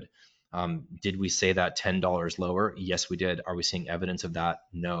 it could. Did we say that $10 lower? Yes, we did. Are we seeing evidence of that?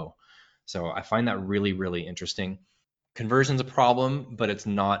 No. So I find that really, really interesting. Conversion's a problem, but it's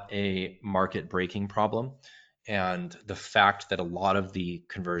not a market breaking problem. And the fact that a lot of the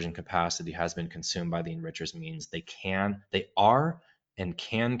conversion capacity has been consumed by the enrichers means they are and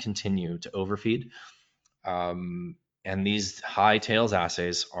can continue to overfeed. And these high tails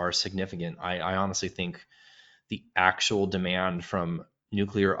assays are significant. I honestly think the actual demand from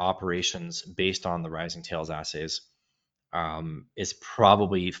nuclear operations based on the rising tails assays is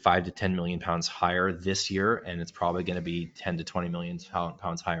probably 5 to 10 million pounds higher this year, and it's probably going to be 10 to 20 million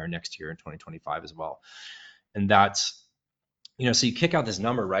pounds higher next year in 2025 as well. And that's, so you kick out this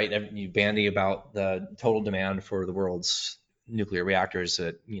number, right? You bandy about the total demand for the world's nuclear reactors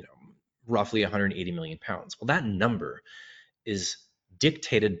at, roughly 180 million pounds. Well, that number is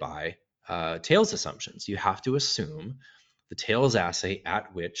dictated by tails assumptions. You have to assume the tails assay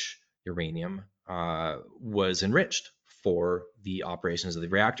at which uranium was enriched for the operations of the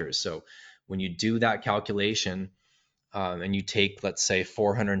reactors. So when you do that calculation, and you take, let's say,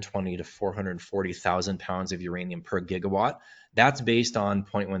 420 to 440,000 pounds of uranium per gigawatt, that's based on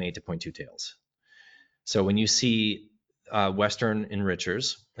 0.18 to 0.2 tails. So when you see Western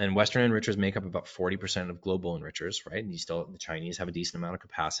enrichers, and Western enrichers make up about 40% of global enrichers, right? And the Chinese have a decent amount of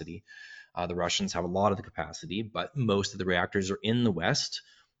capacity. The Russians have a lot of the capacity, but most of the reactors are in the West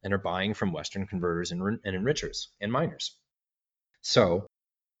and are buying from Western converters and enrichers and miners. So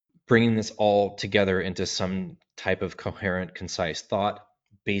bringing this all together into some type of coherent, concise thought,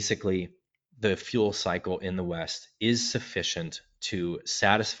 basically, the fuel cycle in the West is sufficient to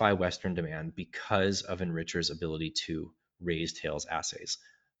satisfy Western demand because of enrichers' ability to raise tails assays.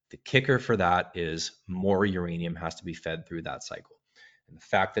 The kicker for that is more uranium has to be fed through that cycle. And the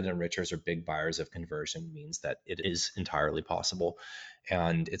fact that enrichers are big buyers of conversion means that it is entirely possible,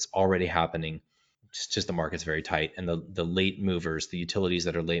 and it's already happening. Just the market's very tight, and the late movers, the utilities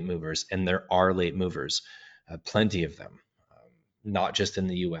that are late movers, and there are late movers, plenty of them, not just in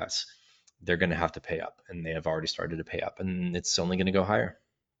the U.S. They're going to have to pay up, and they have already started to pay up, and it's only going to go higher.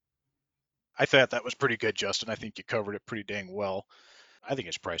 I thought that was pretty good, Justin. I think you covered it pretty dang well. I think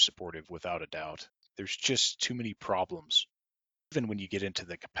it's price supportive without a doubt. There's just too many problems even when you get into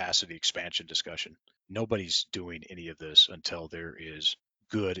the capacity expansion discussion, nobody's doing any of this until there is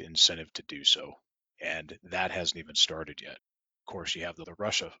good incentive to do so. And that hasn't even started yet. Of course, you have the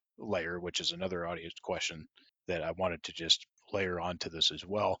Russia layer, which is another audience question that I wanted to just layer onto this as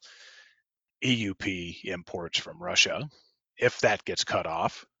well. EUP imports from Russia, if that gets cut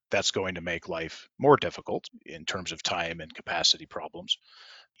off, that's going to make life more difficult in terms of time and capacity problems.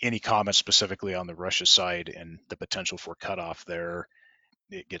 Any comments specifically on the Russia side and the potential for cutoff there?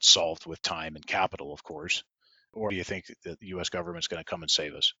 It gets solved with time and capital, of course. Or do you think that the U.S. government's going to come and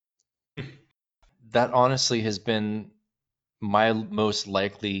save us? That honestly has been my most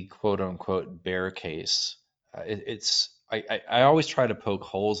likely quote unquote bear case. I always try to poke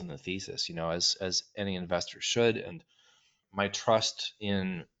holes in the thesis, as any investor should, and my trust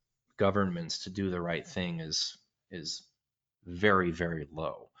in governments to do the right thing is very, very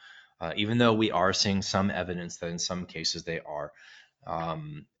low. Even though we are seeing some evidence that in some cases they are.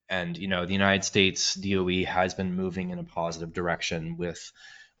 And the United States DOE has been moving in a positive direction with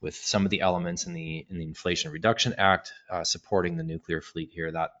some of the elements in the Inflation Reduction Act supporting the nuclear fleet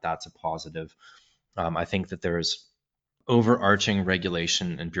here. That's a positive. I think that there's overarching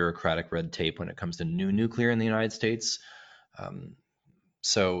regulation and bureaucratic red tape when it comes to new nuclear in the United States. Um,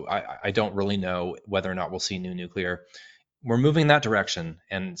 so I don't really know whether or not we'll see new nuclear. We're moving that direction,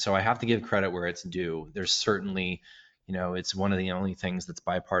 and so I have to give credit where it's due. There's certainly, it's one of the only things that's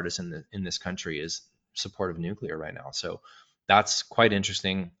bipartisan in this country is support of nuclear right now. So that's quite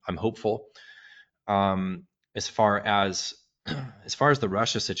interesting. I'm hopeful. As far as as far as the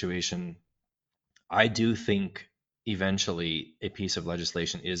Russia situation, I do think eventually a piece of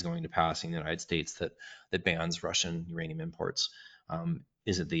legislation is going to pass in the United States that bans Russian uranium imports.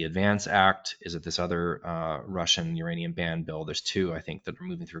 Is it the Advance Act? Is it this other Russian uranium ban bill? There's two, I think, that are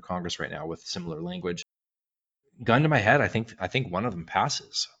moving through Congress right now with similar language. Gun to my head, I think one of them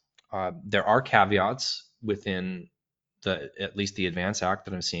passes. There are caveats within at least the Advance Act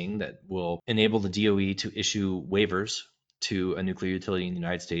that I'm seeing that will enable the DOE to issue waivers to a nuclear utility in the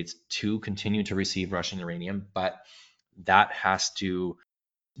United States to continue to receive Russian uranium, but that has to.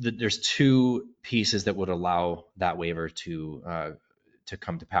 There's two pieces that would allow that waiver to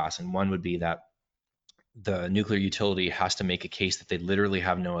come to pass, and one would be that the nuclear utility has to make a case that they literally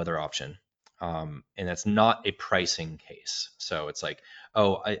have no other option. And that's not a pricing case. So it's like,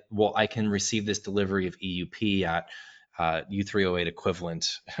 oh, I can receive this delivery of EUP at U308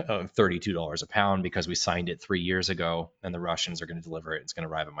 equivalent of $32 a pound because we signed it 3 years ago, and the Russians are going to deliver it. It's going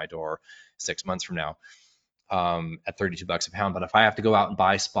to arrive at my door 6 months from now at 32 bucks a pound. But if I have to go out and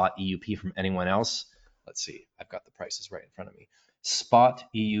buy spot EUP from anyone else, let's see, I've got the prices right in front of me. Spot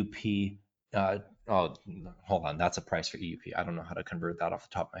EUP. Oh, hold on, that's a price for EUP. I don't know how to convert that off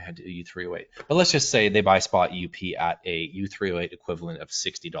the top of my head to U308. But let's just say they buy spot EUP at a U308 equivalent of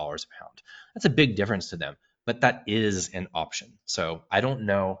 $60 a pound. That's a big difference to them, but that is an option. So I don't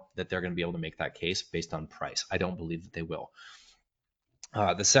know that they're going to be able to make that case based on price. I don't believe that they will.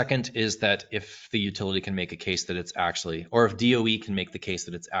 The second is that if the utility can make a case that it's actually, or if DOE can make the case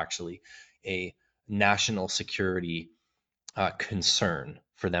that it's actually a national security concern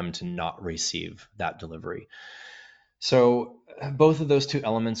for them to not receive that delivery. So both of those two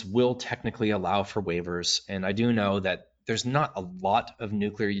elements will technically allow for waivers. And I do know that there's not a lot of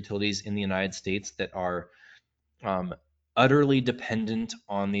nuclear utilities in the United States that are um, utterly dependent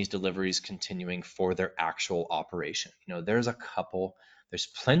on these deliveries continuing for their actual operation. There's a couple. There's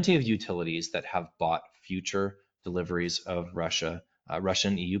plenty of utilities that have bought future deliveries of Russian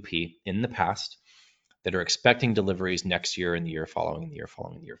EUP in the past that are expecting deliveries next year and the year following, and the year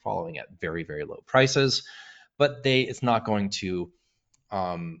following, and the year following at very, very low prices. But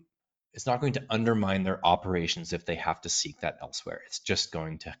um, it's not going to undermine their operations if they have to seek that elsewhere. It's just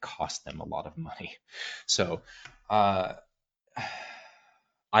going to cost them a lot of money. So uh,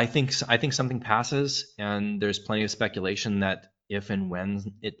 I think something passes, and there's plenty of speculation that if and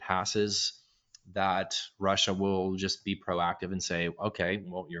when it passes, that Russia will just be proactive and say, okay,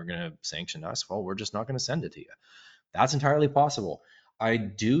 well, you're going to sanction us. Well, we're just not going to send it to you. That's entirely possible. I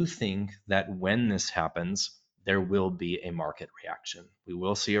do think that when this happens, there will be a market reaction. We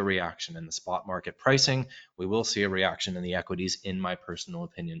will see a reaction in the spot market pricing. We will see a reaction in the equities, in my personal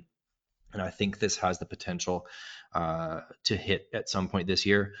opinion. And I think this has the potential to hit at some point this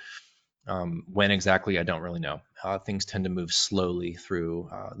year. When exactly, I don't really know. Things tend to move slowly through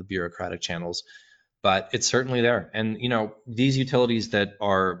the bureaucratic channels, but it's certainly there. And these utilities that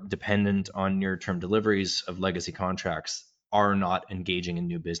are dependent on near-term deliveries of legacy contracts are not engaging in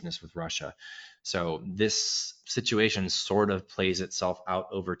new business with Russia. So this situation sort of plays itself out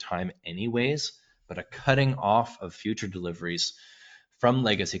over time anyways, but a cutting off of future deliveries from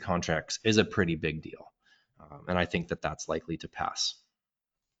legacy contracts is a pretty big deal. And I think that that's likely to pass.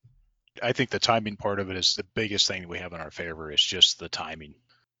 I think the timing part of it is the biggest thing we have in our favor is just the timing.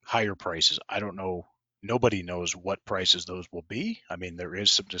 Higher prices. I don't know. Nobody knows what prices those will be. I mean, there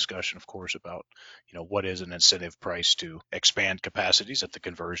is some discussion, of course, about, what is an incentive price to expand capacities at the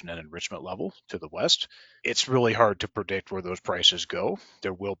conversion and enrichment level to the west. It's really hard to predict where those prices go.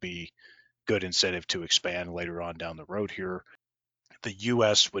 There will be good incentive to expand later on down the road here. The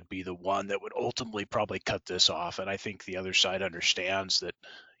US would be the one that would ultimately probably cut this off. And I think the other side understands that,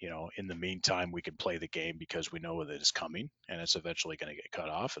 in the meantime, we can play the game because we know that it's coming and it's eventually going to get cut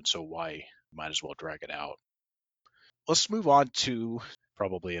off. And so why might as well drag it out? Let's move on to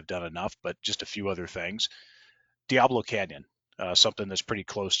probably have done enough, but just a few other things. Diablo Canyon, something that's pretty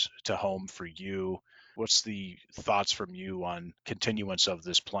close to home for you. What's the thoughts from you on continuance of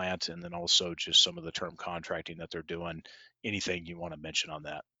this plant and then also just some of the term contracting that they're doing? Anything you want to mention on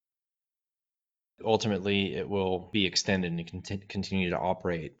that? Ultimately, it will be extended and continue to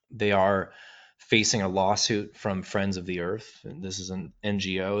operate. They are facing a lawsuit from Friends of the Earth. And this is an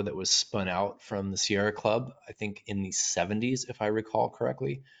NGO that was spun out from the Sierra Club, I think in the 70s, if I recall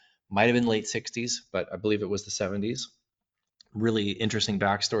correctly. Might have been late 60s, but I believe it was the 70s. Really interesting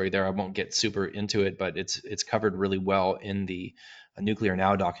backstory there. I won't get super into it, but it's covered really well in the Nuclear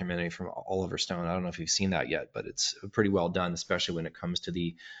Now documentary from Oliver Stone. I don't know if you've seen that yet, but it's pretty well done, especially when it comes to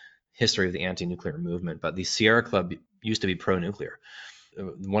the history of the anti-nuclear movement. But the Sierra Club used to be pro-nuclear.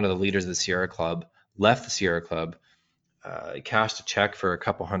 One of the leaders of the Sierra Club left the Sierra Club, cashed a check for a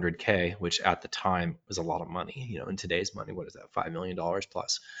couple hundred K, which at the time was a lot of money. In today's money, what is that, $5 million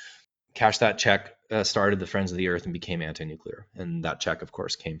plus? Cashed that check, started the Friends of the Earth, and became anti-nuclear. And that check, of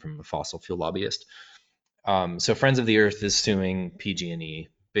course, came from a fossil fuel lobbyist. So Friends of the Earth is suing PG&E,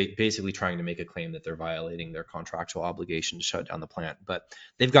 basically trying to make a claim that they're violating their contractual obligation to shut down the plant. But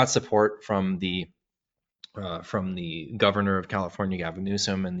they've got support from the governor of California, Gavin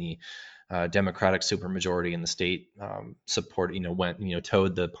Newsom, and the Democratic supermajority in the state. Support,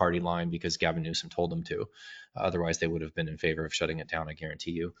 towed the party line because Gavin Newsom told them to. Otherwise, they would have been in favor of shutting it down, I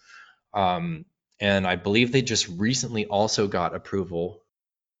guarantee you. And I believe they just recently also got approval.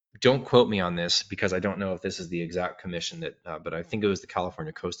 Don't quote me on this because I don't know if this is the exact commission but I think it was the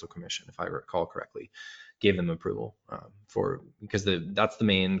California Coastal Commission, if I recall correctly, gave them approval because that's the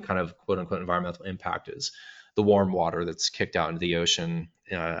main kind of quote unquote environmental impact is the warm water that's kicked out into the ocean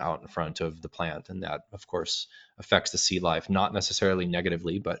out in front of the plant, and that of course affects the sea life, not necessarily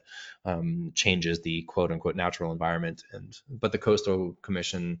negatively, but changes the quote unquote natural environment. But the Coastal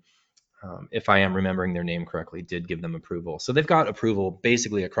Commission, if I am remembering their name correctly, did give them approval. So they've got approval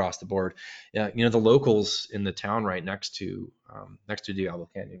basically across the board. The locals in the town right next to Diablo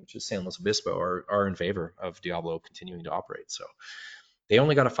Canyon, which is San Luis Obispo, are in favor of Diablo continuing to operate. So they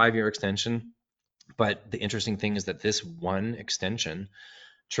only got a 5-year extension. But the interesting thing is that this one extension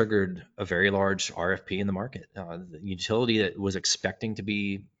triggered a very large RFP in the market. The utility that was expecting to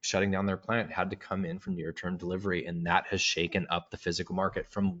be shutting down their plant had to come in from near-term delivery, and that has shaken up the physical market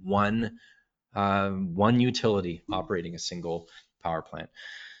from one utility operating a single power plant.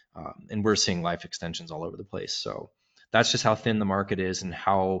 And we're seeing life extensions all over the place. So that's just how thin the market is and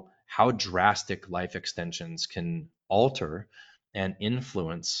how drastic life extensions can alter and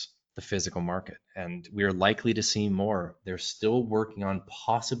influence the physical market. And we are likely to see more. They're still working on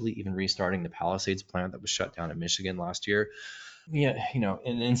possibly even restarting the Palisades plant that was shut down in Michigan last year. Yeah,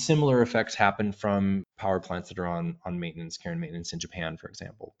 and similar effects happen from power plants that are on maintenance, care and maintenance in Japan, for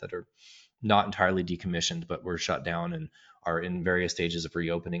example, that are not entirely decommissioned, but were shut down and are in various stages of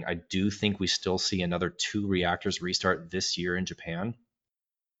reopening. I do think we still see another 2 reactors restart this year in Japan.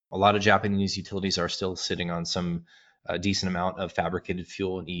 A lot of Japanese utilities are still sitting on some decent amount of fabricated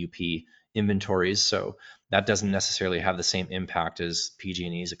fuel and EUP inventories, so that doesn't necessarily have the same impact as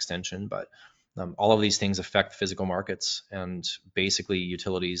PG&E's extension, but all of these things affect physical markets, and basically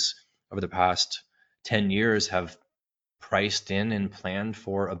utilities over the past 10 years have priced in and planned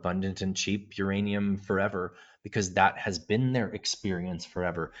for abundant and cheap uranium forever because that has been their experience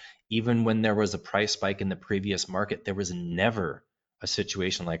forever. Even when there was a price spike in the previous market, there was never a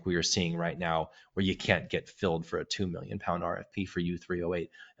situation like we are seeing right now where you can't get filled for a 2 million pound RFP for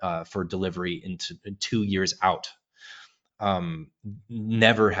U308 for delivery into 2 years out.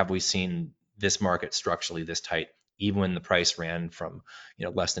 Never have we seen this market structurally this tight, even when the price ran from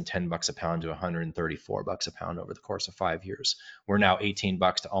less than $10 a pound to $134 a pound over the course of 5 years. We're now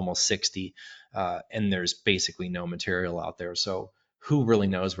 $18 to almost 60, and there's basically no material out there. So who really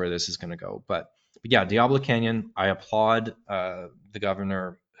knows where this is going to go? But yeah, Diablo Canyon, I applaud the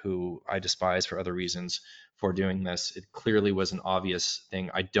governor who I despise for other reasons, for doing this. It clearly was an obvious thing.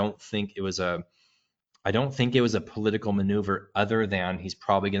 I don't think it was a political maneuver, other than he's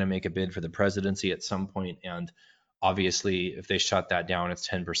probably going to make a bid for the presidency at some point. And obviously, if they shut that down, it's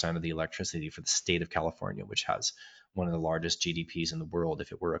 10% of the electricity for the state of California, which has one of the largest GDPs in the world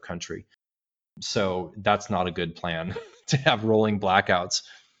if it were a country. So that's not a good plan to have rolling blackouts.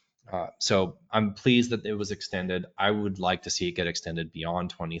 So I'm pleased that it was extended. I would like to see it get extended beyond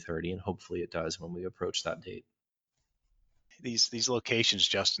 2030, and hopefully it does when we approach that date. These locations,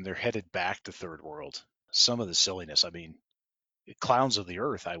 Justin, they're headed back to third world. Some of the silliness. I mean, clowns of the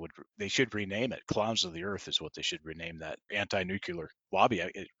earth. They should rename it. Clowns of the earth is what they should rename that anti-nuclear lobby.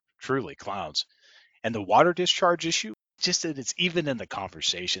 Truly clowns. And the water discharge issue, just that it's even in the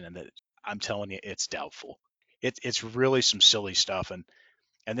conversation, and that I'm telling you, it's doubtful. It's really some silly stuff.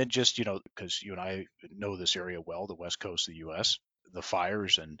 And then just, because you and I know this area well, the west coast of the U.S., the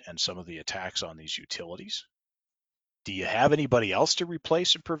fires and some of the attacks on these utilities. Do you have anybody else to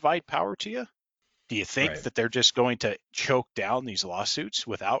replace and provide power to you? Do you think Right. that they're just going to choke down these lawsuits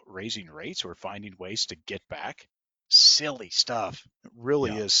without raising rates or finding ways to get back? Silly stuff. It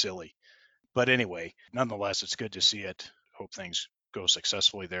really Yeah. is silly. But anyway, nonetheless, it's good to see it. Hope things go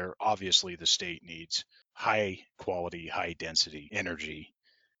successfully there. Obviously, the state needs high quality, high density energy.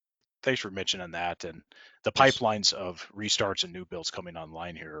 Thanks for mentioning that. And the Of course. pipelines of restarts and new builds coming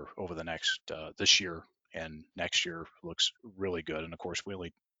online here over the next this year and next year looks really good. And of course, we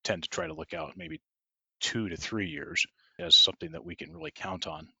only tend to try to look out maybe 2 to 3 years as something that we can really count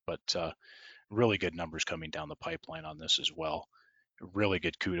on. But really good numbers coming down the pipeline on this as well. Really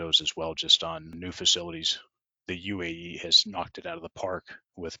good kudos as well just on new facilities. The UAE has knocked it out of the park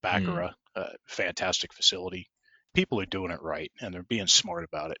with Mm. Baccarat, a fantastic facility. People are doing it right and they're being smart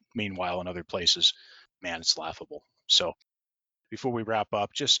about it. Meanwhile, in other places, man, it's laughable. So before we wrap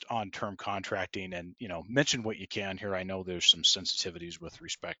up, just on term contracting and, mention what you can here. I know there's some sensitivities with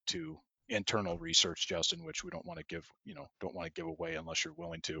respect to internal research, Justin, which we don't want to give away unless you're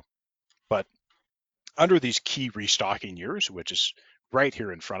willing to. But under these key restocking years, which is right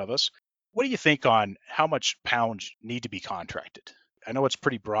here in front of us, what do you think on how much pounds need to be contracted? I know it's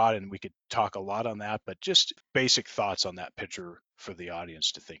pretty broad and we could talk a lot on that, but just basic thoughts on that picture for the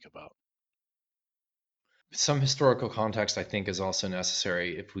audience to think about. Some historical context, I think, is also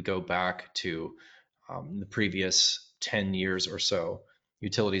necessary. If we go back to the previous 10 years or so,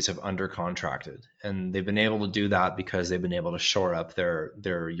 utilities have undercontracted. And they've been able to do that because they've been able to shore up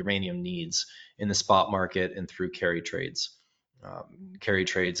their uranium needs in the spot market and through carry trades. Carry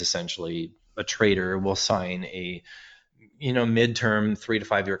trades, essentially, a trader will sign a midterm 3 to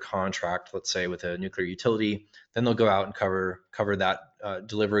 5 year contract, let's say with a nuclear utility. Then they'll go out and cover that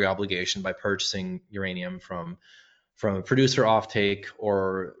delivery obligation by purchasing uranium from a producer offtake,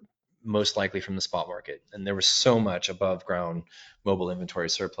 or most likely from the spot market. And there was so much above ground mobile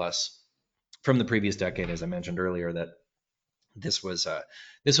inventory surplus from the previous decade, as I mentioned earlier, that this was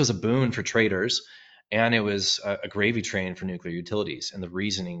a boon for traders, and it was a gravy train for nuclear utilities. And the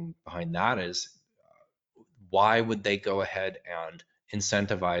reasoning behind that is, why would they go ahead and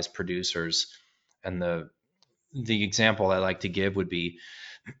incentivize producers? And the example I like to give would be,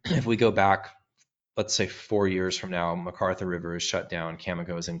 if we go back, let's say 4 years from now, MacArthur River is shut down.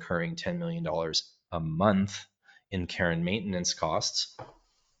 Cameco is incurring $10 million a month in care and maintenance costs.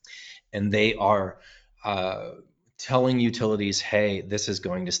 And they are uh, telling utilities, hey, this is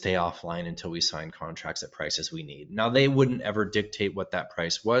going to stay offline until we sign contracts at prices we need. Now, they wouldn't ever dictate what that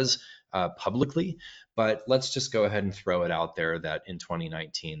price was publicly, but let's just go ahead and throw it out there that in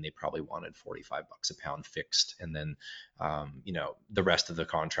 2019, they probably wanted $45 a pound fixed. And then, the rest of the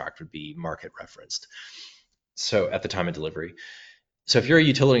contract would be market referenced. So at the time of delivery. So if you're a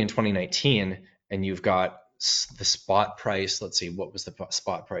utility in 2019 and you've got the spot price, let's see, what was the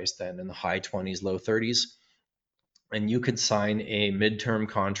spot price then, in the high 20s, low 30s, and you could sign a midterm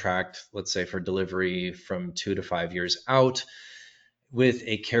contract, let's say for delivery from 2 to 5 years out, with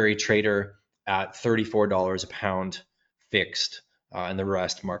a carry trader at $34 a pound fixed, and the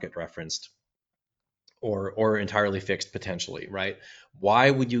rest market referenced, or entirely fixed potentially, right? Why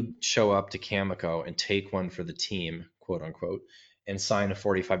would you show up to Cameco and take one for the team, quote unquote, and sign a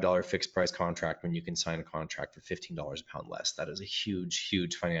 $45 fixed price contract when you can sign a contract for $15 a pound less? That is a huge,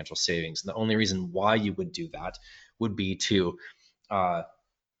 huge financial savings. And the only reason why you would do that would be to uh,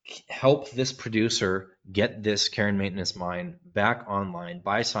 help this producer get this care and maintenance mine back online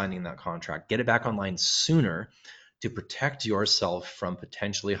by signing that contract, get it back online sooner to protect yourself from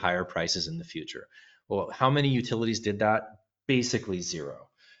potentially higher prices in the future. Well, how many utilities did that? Basically zero.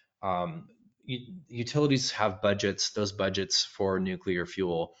 Um, utilities have budgets. Those budgets for nuclear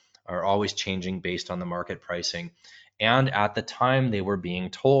fuel are always changing based on the market pricing. And at the time, they were being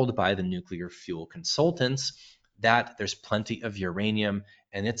told by the nuclear fuel consultants that there's plenty of uranium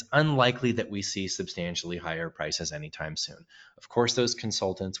and it's unlikely that we see substantially higher prices anytime soon. Of course, those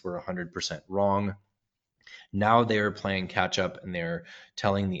consultants were 100% wrong. Now they're playing catch up and they're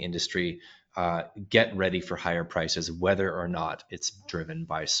telling the industry, get ready for higher prices, whether or not it's driven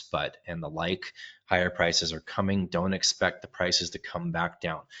by SPUT and the like. Higher prices are coming. Don't expect the prices to come back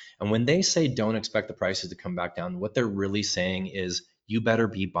down. And when they say don't expect the prices to come back down, what they're really saying is you better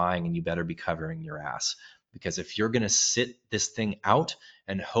be buying and you better be covering your ass. Because if you're going to sit this thing out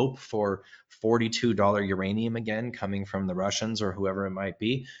and hope for $42 uranium again coming from the Russians or whoever it might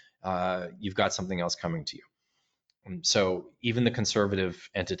be, you've got something else coming to you. So even the conservative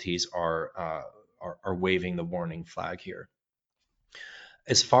entities are waving the warning flag here.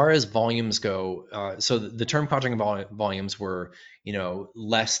 As far as volumes go, so the term contracting volumes were,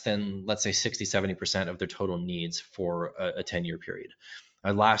 less than, let's say, 60-70% of their total needs for a 10-year period.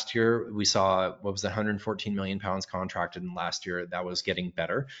 Last year, we saw, what was that, 114 million pounds contracted, and last year that was getting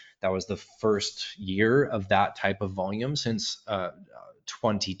better. That was the first year of that type of volume since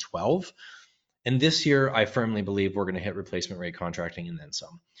 2012. And this year, I firmly believe we're going to hit replacement rate contracting and then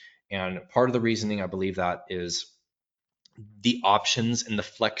some. And part of the reasoning I believe that is the options and the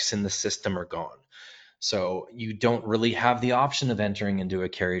flex in the system are gone. So you don't really have the option of entering into a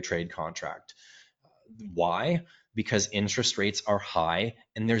carry trade contract. Why? Because interest rates are high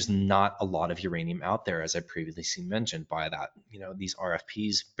and there's not a lot of uranium out there, as I previously mentioned, by that, these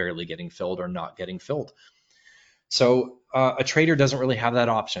RFPs barely getting filled or not getting filled. So a trader doesn't really have that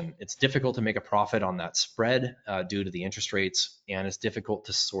option. It's difficult to make a profit on that spread due to the interest rates, and it's difficult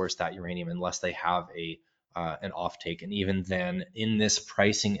to source that uranium unless they have an offtake. And even then, in this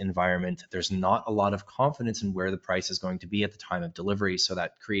pricing environment, there's not a lot of confidence in where the price is going to be at the time of delivery. So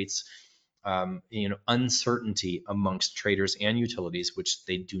that creates uncertainty amongst traders and utilities, which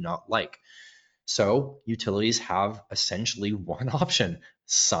they do not like. So utilities have essentially one option: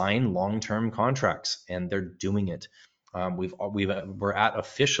 sign long-term contracts, and they're doing it. We're at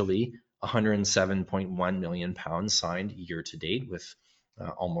officially 107.1 million pounds signed year to date, with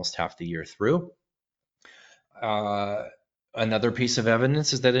almost half the year through. Uh, Another piece of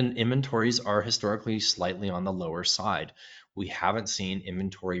evidence is that inventories are historically slightly on the lower side. We haven't seen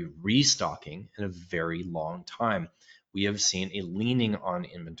inventory restocking in a very long time. We have seen a leaning on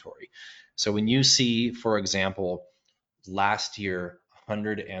inventory. So when you see, for example, last year,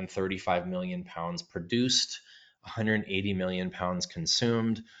 135 million pounds produced, 180 million pounds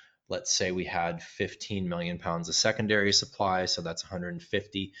consumed. Let's say we had 15 million pounds of secondary supply, so that's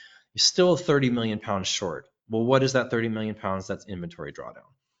 150. You're still 30 million pounds short. Well, what is that 30 million pounds? That's inventory drawdown.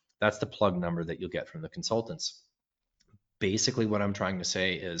 That's the plug number that you'll get from the consultants. Basically, what I'm trying to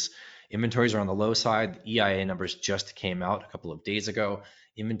say is inventories are on the low side. The EIA numbers just came out a couple of days ago.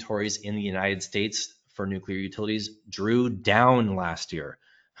 Inventories in the United States for nuclear utilities drew down last year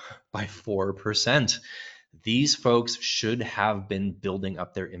by 4%. These folks should have been building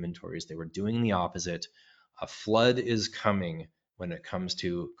up their inventories. They were doing the opposite. A flood is coming when it comes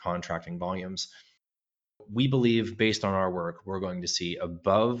to contracting volumes. We believe, based on our work, we're going to see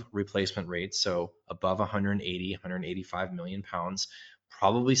above replacement rates, so above 180, 185 million pounds,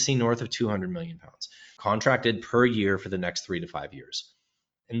 probably see north of 200 million pounds contracted per year for the next 3 to 5 years.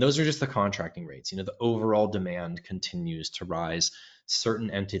 And those are just the contracting rates. The overall demand continues to rise. Certain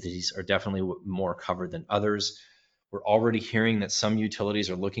entities are definitely more covered than others. We're already hearing that some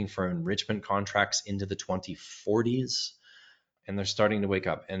utilities are looking for enrichment contracts into the 2040s, and they're starting to wake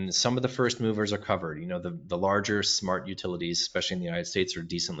up. And some of the first movers are covered. The larger smart utilities, especially in the United States, are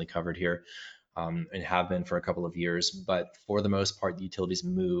decently covered here, and have been for a couple of years. But for the most part, the utilities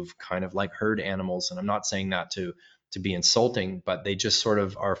move kind of like herd animals. And I'm not saying that to be insulting, but they just sort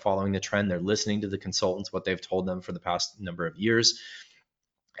of are following the trend. They're listening to the consultants, what they've told them for the past number of years.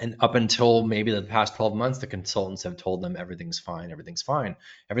 And up until maybe the past 12 months, the consultants have told them everything's fine, everything's fine.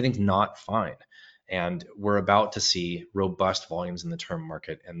 Everything's not fine. And we're about to see robust volumes in the term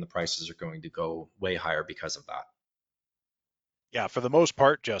market, and the prices are going to go way higher because of that. Yeah, for the most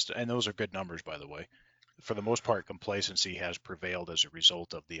part, Justin, and those are good numbers, by the way. For the most part, complacency has prevailed as a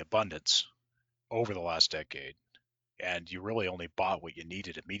result of the abundance over the last decade, and you really only bought what you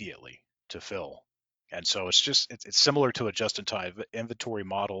needed immediately to fill. And so it's similar to a just-in-time inventory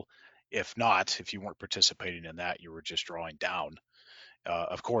model. If not, if you weren't participating in that, you were just drawing down.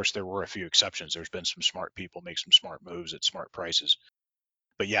 Of course, there were a few exceptions. There's been some smart people make some smart moves at smart prices.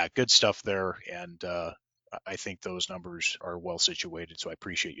 But yeah, good stuff there. And I think those numbers are well situated. So I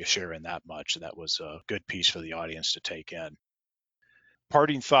appreciate you sharing that much. That was a good piece for the audience to take in.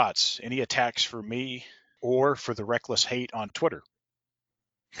 Parting thoughts, any attacks for me or for the reckless hate on Twitter?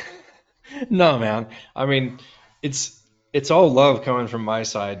 No, man. I mean, it's all love coming from my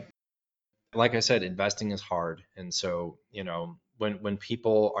side. Like I said, investing is hard, and so when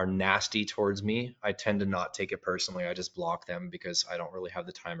people are nasty towards me, I tend to not take it personally. I just block them because I don't really have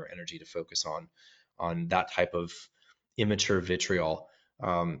the time or energy to focus on that type of immature vitriol.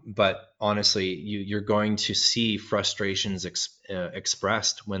 But honestly, you're going to see frustrations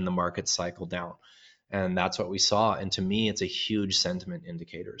expressed when the markets cycle down, and that's what we saw. And to me, it's a huge sentiment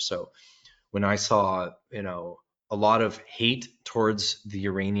indicator. So when I saw, a lot of hate towards the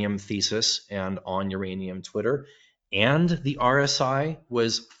uranium thesis and on uranium Twitter, and the RSI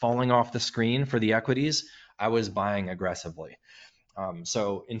was falling off the screen for the equities, I was buying aggressively.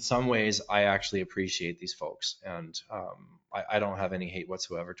 So in some ways, I actually appreciate these folks, and I don't have any hate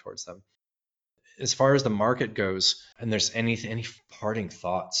whatsoever towards them. As far as the market goes, and there's any parting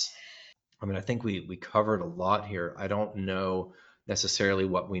thoughts? I mean, I think we covered a lot here. I don't know necessarily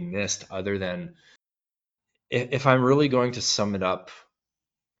what we missed, other than if I'm really going to sum it up,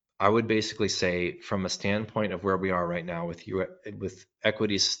 I would basically say from a standpoint of where we are right now with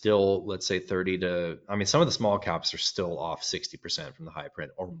equities still, let's say 30 to, I mean, some of the small caps are still off 60% from the high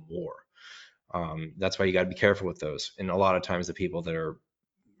print or more. That's why you got to be careful with those. And a lot of times the people that are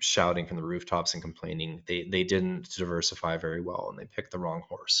shouting from the rooftops and complaining, they didn't diversify very well and they picked the wrong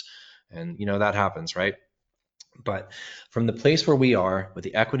horse. And that happens, right? But from the place where we are with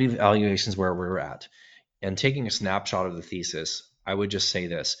the equity valuations where we're at, and taking a snapshot of the thesis, I would just say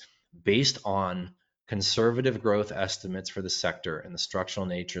this: based on conservative growth estimates for the sector and the structural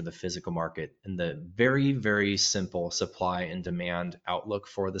nature of the physical market and the very, very simple supply and demand outlook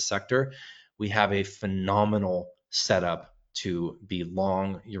for the sector, we have a phenomenal setup to be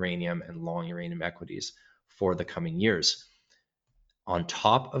long uranium and long uranium equities for the coming years. On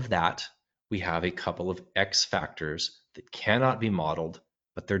top of that, we have a couple of X factors that cannot be modeled,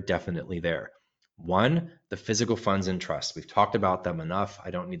 but they're definitely there. One, the physical funds and trust. We've talked about them enough. I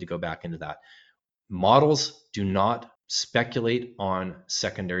don't need to go back into that. Models do not speculate on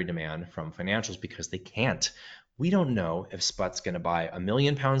secondary demand from financials because they can't. We don't know if Sput's going to buy 1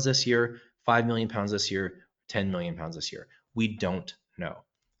 million pounds this year, 5 million pounds this year, 10 million pounds this year. We don't know.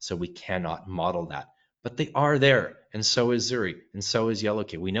 So we cannot model that. But they are there. And so is Zuri. And so is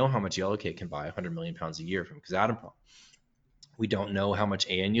Yellowcake. We know how much Yellowcake can buy 100 million pounds a year from Kazatomprom. We don't know how much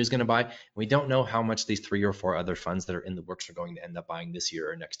ANU is going to buy. We don't know how much these 3 or 4 other funds that are in the works are going to end up buying this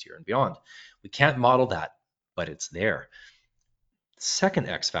year or next year and beyond. We can't model that, but it's there. The second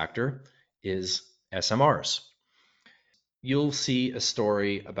X factor is SMRs. You'll see a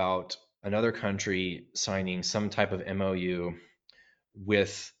story about another country signing some type of MOU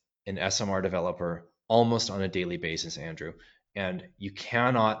with an SMR developer almost on a daily basis, Andrew. And you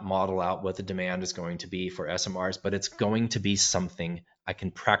cannot model out what the demand is going to be for SMRs, but it's going to be something. I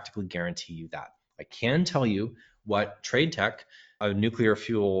can practically guarantee you that. I can tell you what Trade Tech, a nuclear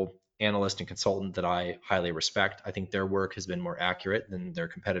fuel analyst and consultant that I highly respect, I think their work has been more accurate than their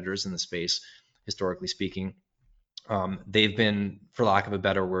competitors in the space, historically speaking. They've been, for lack of a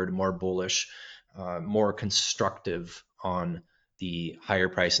better word, more bullish, more constructive on the higher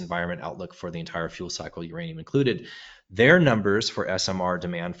price environment outlook for the entire fuel cycle, uranium included. Their numbers for SMR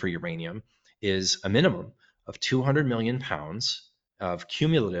demand for uranium is a minimum of 200 million pounds of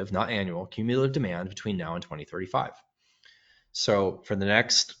cumulative, not annual, cumulative demand between now and 2035. So for the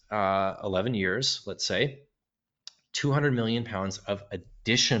next 11 years, let's say, 200 million pounds of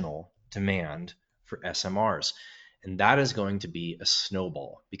additional demand for SMRs. And that is going to be a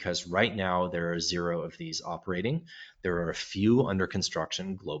snowball because right now there are 0 of these operating. There are a few under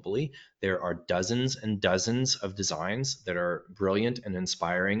construction globally. There are dozens and dozens of designs that are brilliant and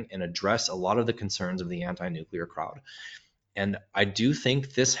inspiring and address a lot of the concerns of the anti-nuclear crowd. And I do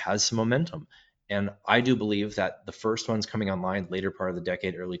think this has some momentum. And I do believe that the first ones coming online later part of the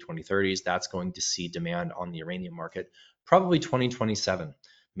decade, early 2030s, that's going to see demand on the uranium market probably 2027,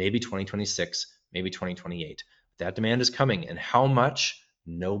 maybe 2026, maybe 2028. That demand is coming. And how much?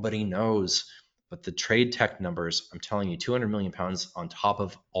 Nobody knows. But the trade tech numbers, I'm telling you, 200 million pounds on top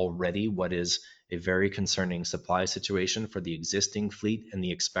of already what is a very concerning supply situation for the existing fleet and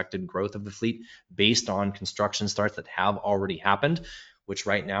the expected growth of the fleet based on construction starts that have already happened, which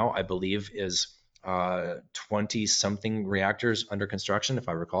right now I believe is 20 something reactors under construction, if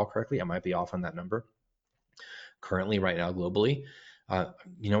I recall correctly. I might be off on that number currently right now globally.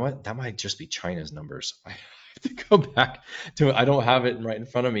 You know what? That might just be China's numbers. to go back to, I don't have it right in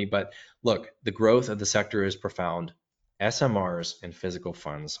front of me, but look, the growth of the sector is profound. SMRs and physical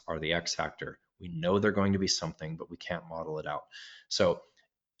funds are the X factor. We know they're going to be something, but we can't model it out. So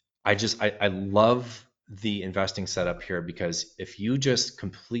I love the investing setup here, because if you just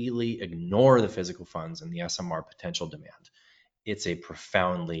completely ignore the physical funds and the SMR potential demand, it's a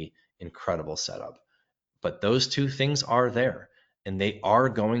profoundly incredible setup. But those two things are there, and they are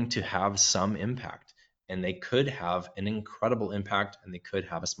going to have some impact, and they could have an incredible impact, and they could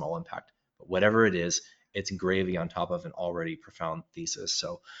have a small impact. But whatever it is, it's gravy on top of an already profound thesis.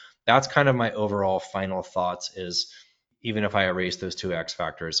 So that's kind of my overall final thoughts is, even if I erase those two X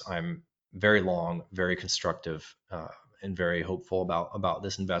factors, I'm very long, very constructive, and very hopeful about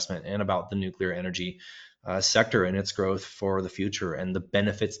this investment and about the nuclear energy sector and its growth for the future and the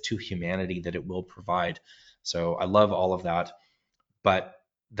benefits to humanity that it will provide. So I love all of that, but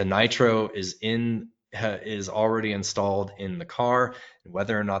the nitro is already installed in the car, and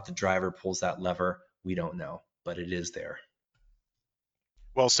whether or not the driver pulls that lever, we don't know, but it is there.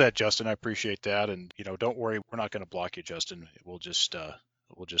 Well said, Justin. I appreciate that. And don't worry, we're not going to block you, Justin. We'll just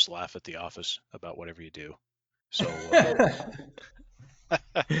laugh at the office about whatever you do. So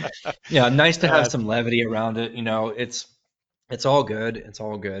Yeah, nice to have uh, some levity around it. It's all good. It's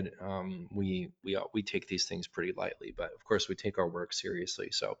all good. We take these things pretty lightly, but of course we take our work seriously.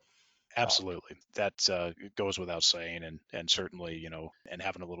 So uh, absolutely, that goes without saying, and certainly and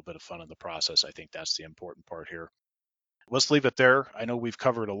having a little bit of fun in the process. I think that's the important part here. Let's leave it there. I know we've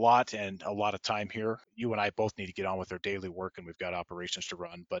covered a lot and a lot of time here. You and I both need to get on with our daily work, and we've got operations to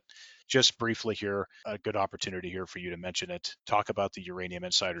run. But just briefly here, a good opportunity here for you to mention it. Talk about the Uranium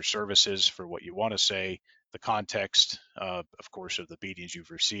Insider Services for what you want to say, the context, of course, of the beatings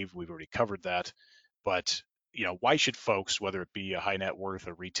you've received. We've already covered that. But why should folks, whether it be a high net worth,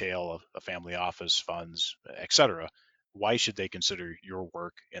 a retail, a family office, funds, etc., why should they consider your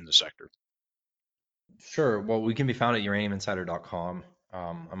work in the sector? sure. Well, we can be found at uraniuminsider.com.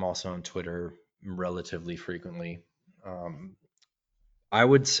 I'm also on Twitter relatively frequently. Um, I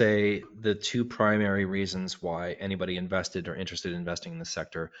would say the two primary reasons why anybody invested or interested in investing in the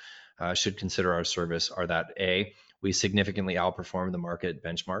sector should consider our service are that A, we significantly outperform the market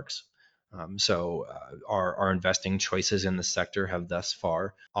benchmarks. Our investing choices in the sector have thus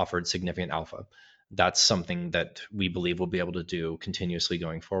far offered significant alpha. That's something that we believe we'll be able to do continuously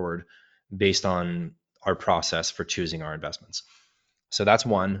going forward based on our process for choosing our investments. So that's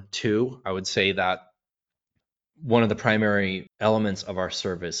one. Two, I would say that one of the primary elements of our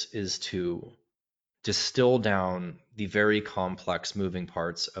service is to distill down the very complex moving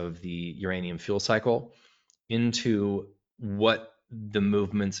parts of the uranium fuel cycle into what the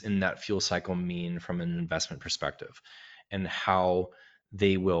movements in that fuel cycle mean from an investment perspective, and how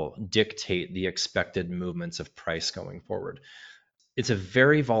they will dictate the expected movements of price going forward. It's a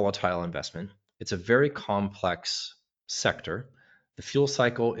very volatile investment. It's a very complex sector. The fuel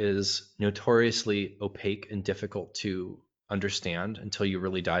cycle is notoriously opaque and difficult to understand until you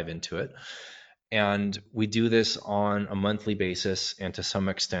really dive into it. And we do this on a monthly basis and to some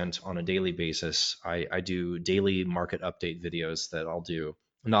extent on a daily basis. I do daily market update videos that I'll do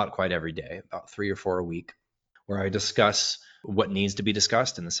not quite every day, about 3 or 4 a week, where I discuss what needs to be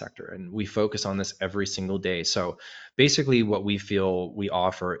discussed in the sector. And we focus on this every single day. So basically, what we feel we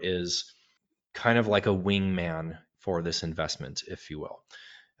offer is kind of like a wingman for this investment, if you will.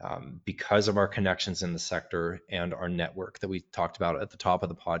 Because of our connections in the sector and our network that we talked about at the top of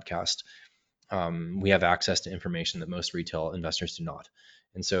the podcast, we have access to information that most retail investors do not.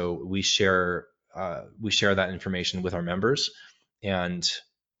 And so we share that information with our members. And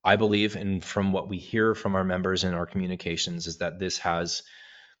I believe, and from what we hear from our members in our communications, is that this has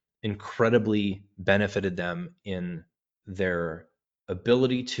incredibly benefited them in their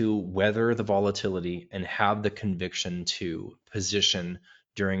ability to weather the volatility and have the conviction to position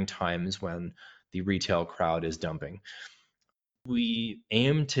during times when the retail crowd is dumping. We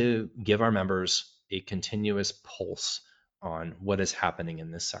aim to give our members a continuous pulse on what is happening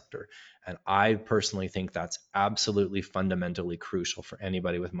in this sector. And I personally think that's absolutely fundamentally crucial for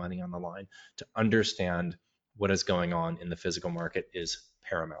anybody with money on the line. To understand what is going on in the physical market is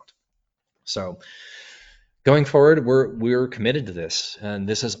paramount. So going forward, we're committed to this, and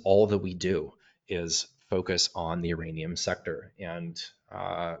this is all that we do is focus on the uranium sector, and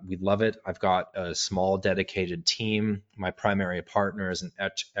we love it. I've got a small dedicated team. My primary partner is an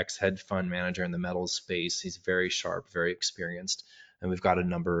ex-hedge fund manager in the metals space. He's very sharp, very experienced, and we've got a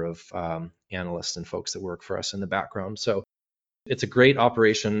number of analysts and folks that work for us in the background. So it's a great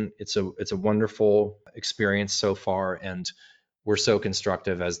operation. It's a wonderful experience so far, and we're so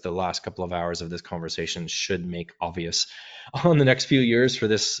constructive, as the last couple of hours of this conversation should make obvious, on the next few years for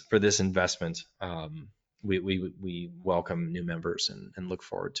this investment. We welcome new members and look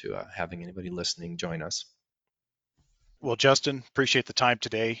forward to having anybody listening join us. Well, Justin, appreciate the time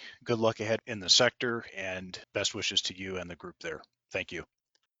today. Good luck ahead in the sector and best wishes to you and the group there. Thank you.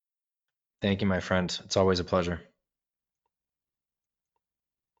 Thank you, my friend. It's always a pleasure.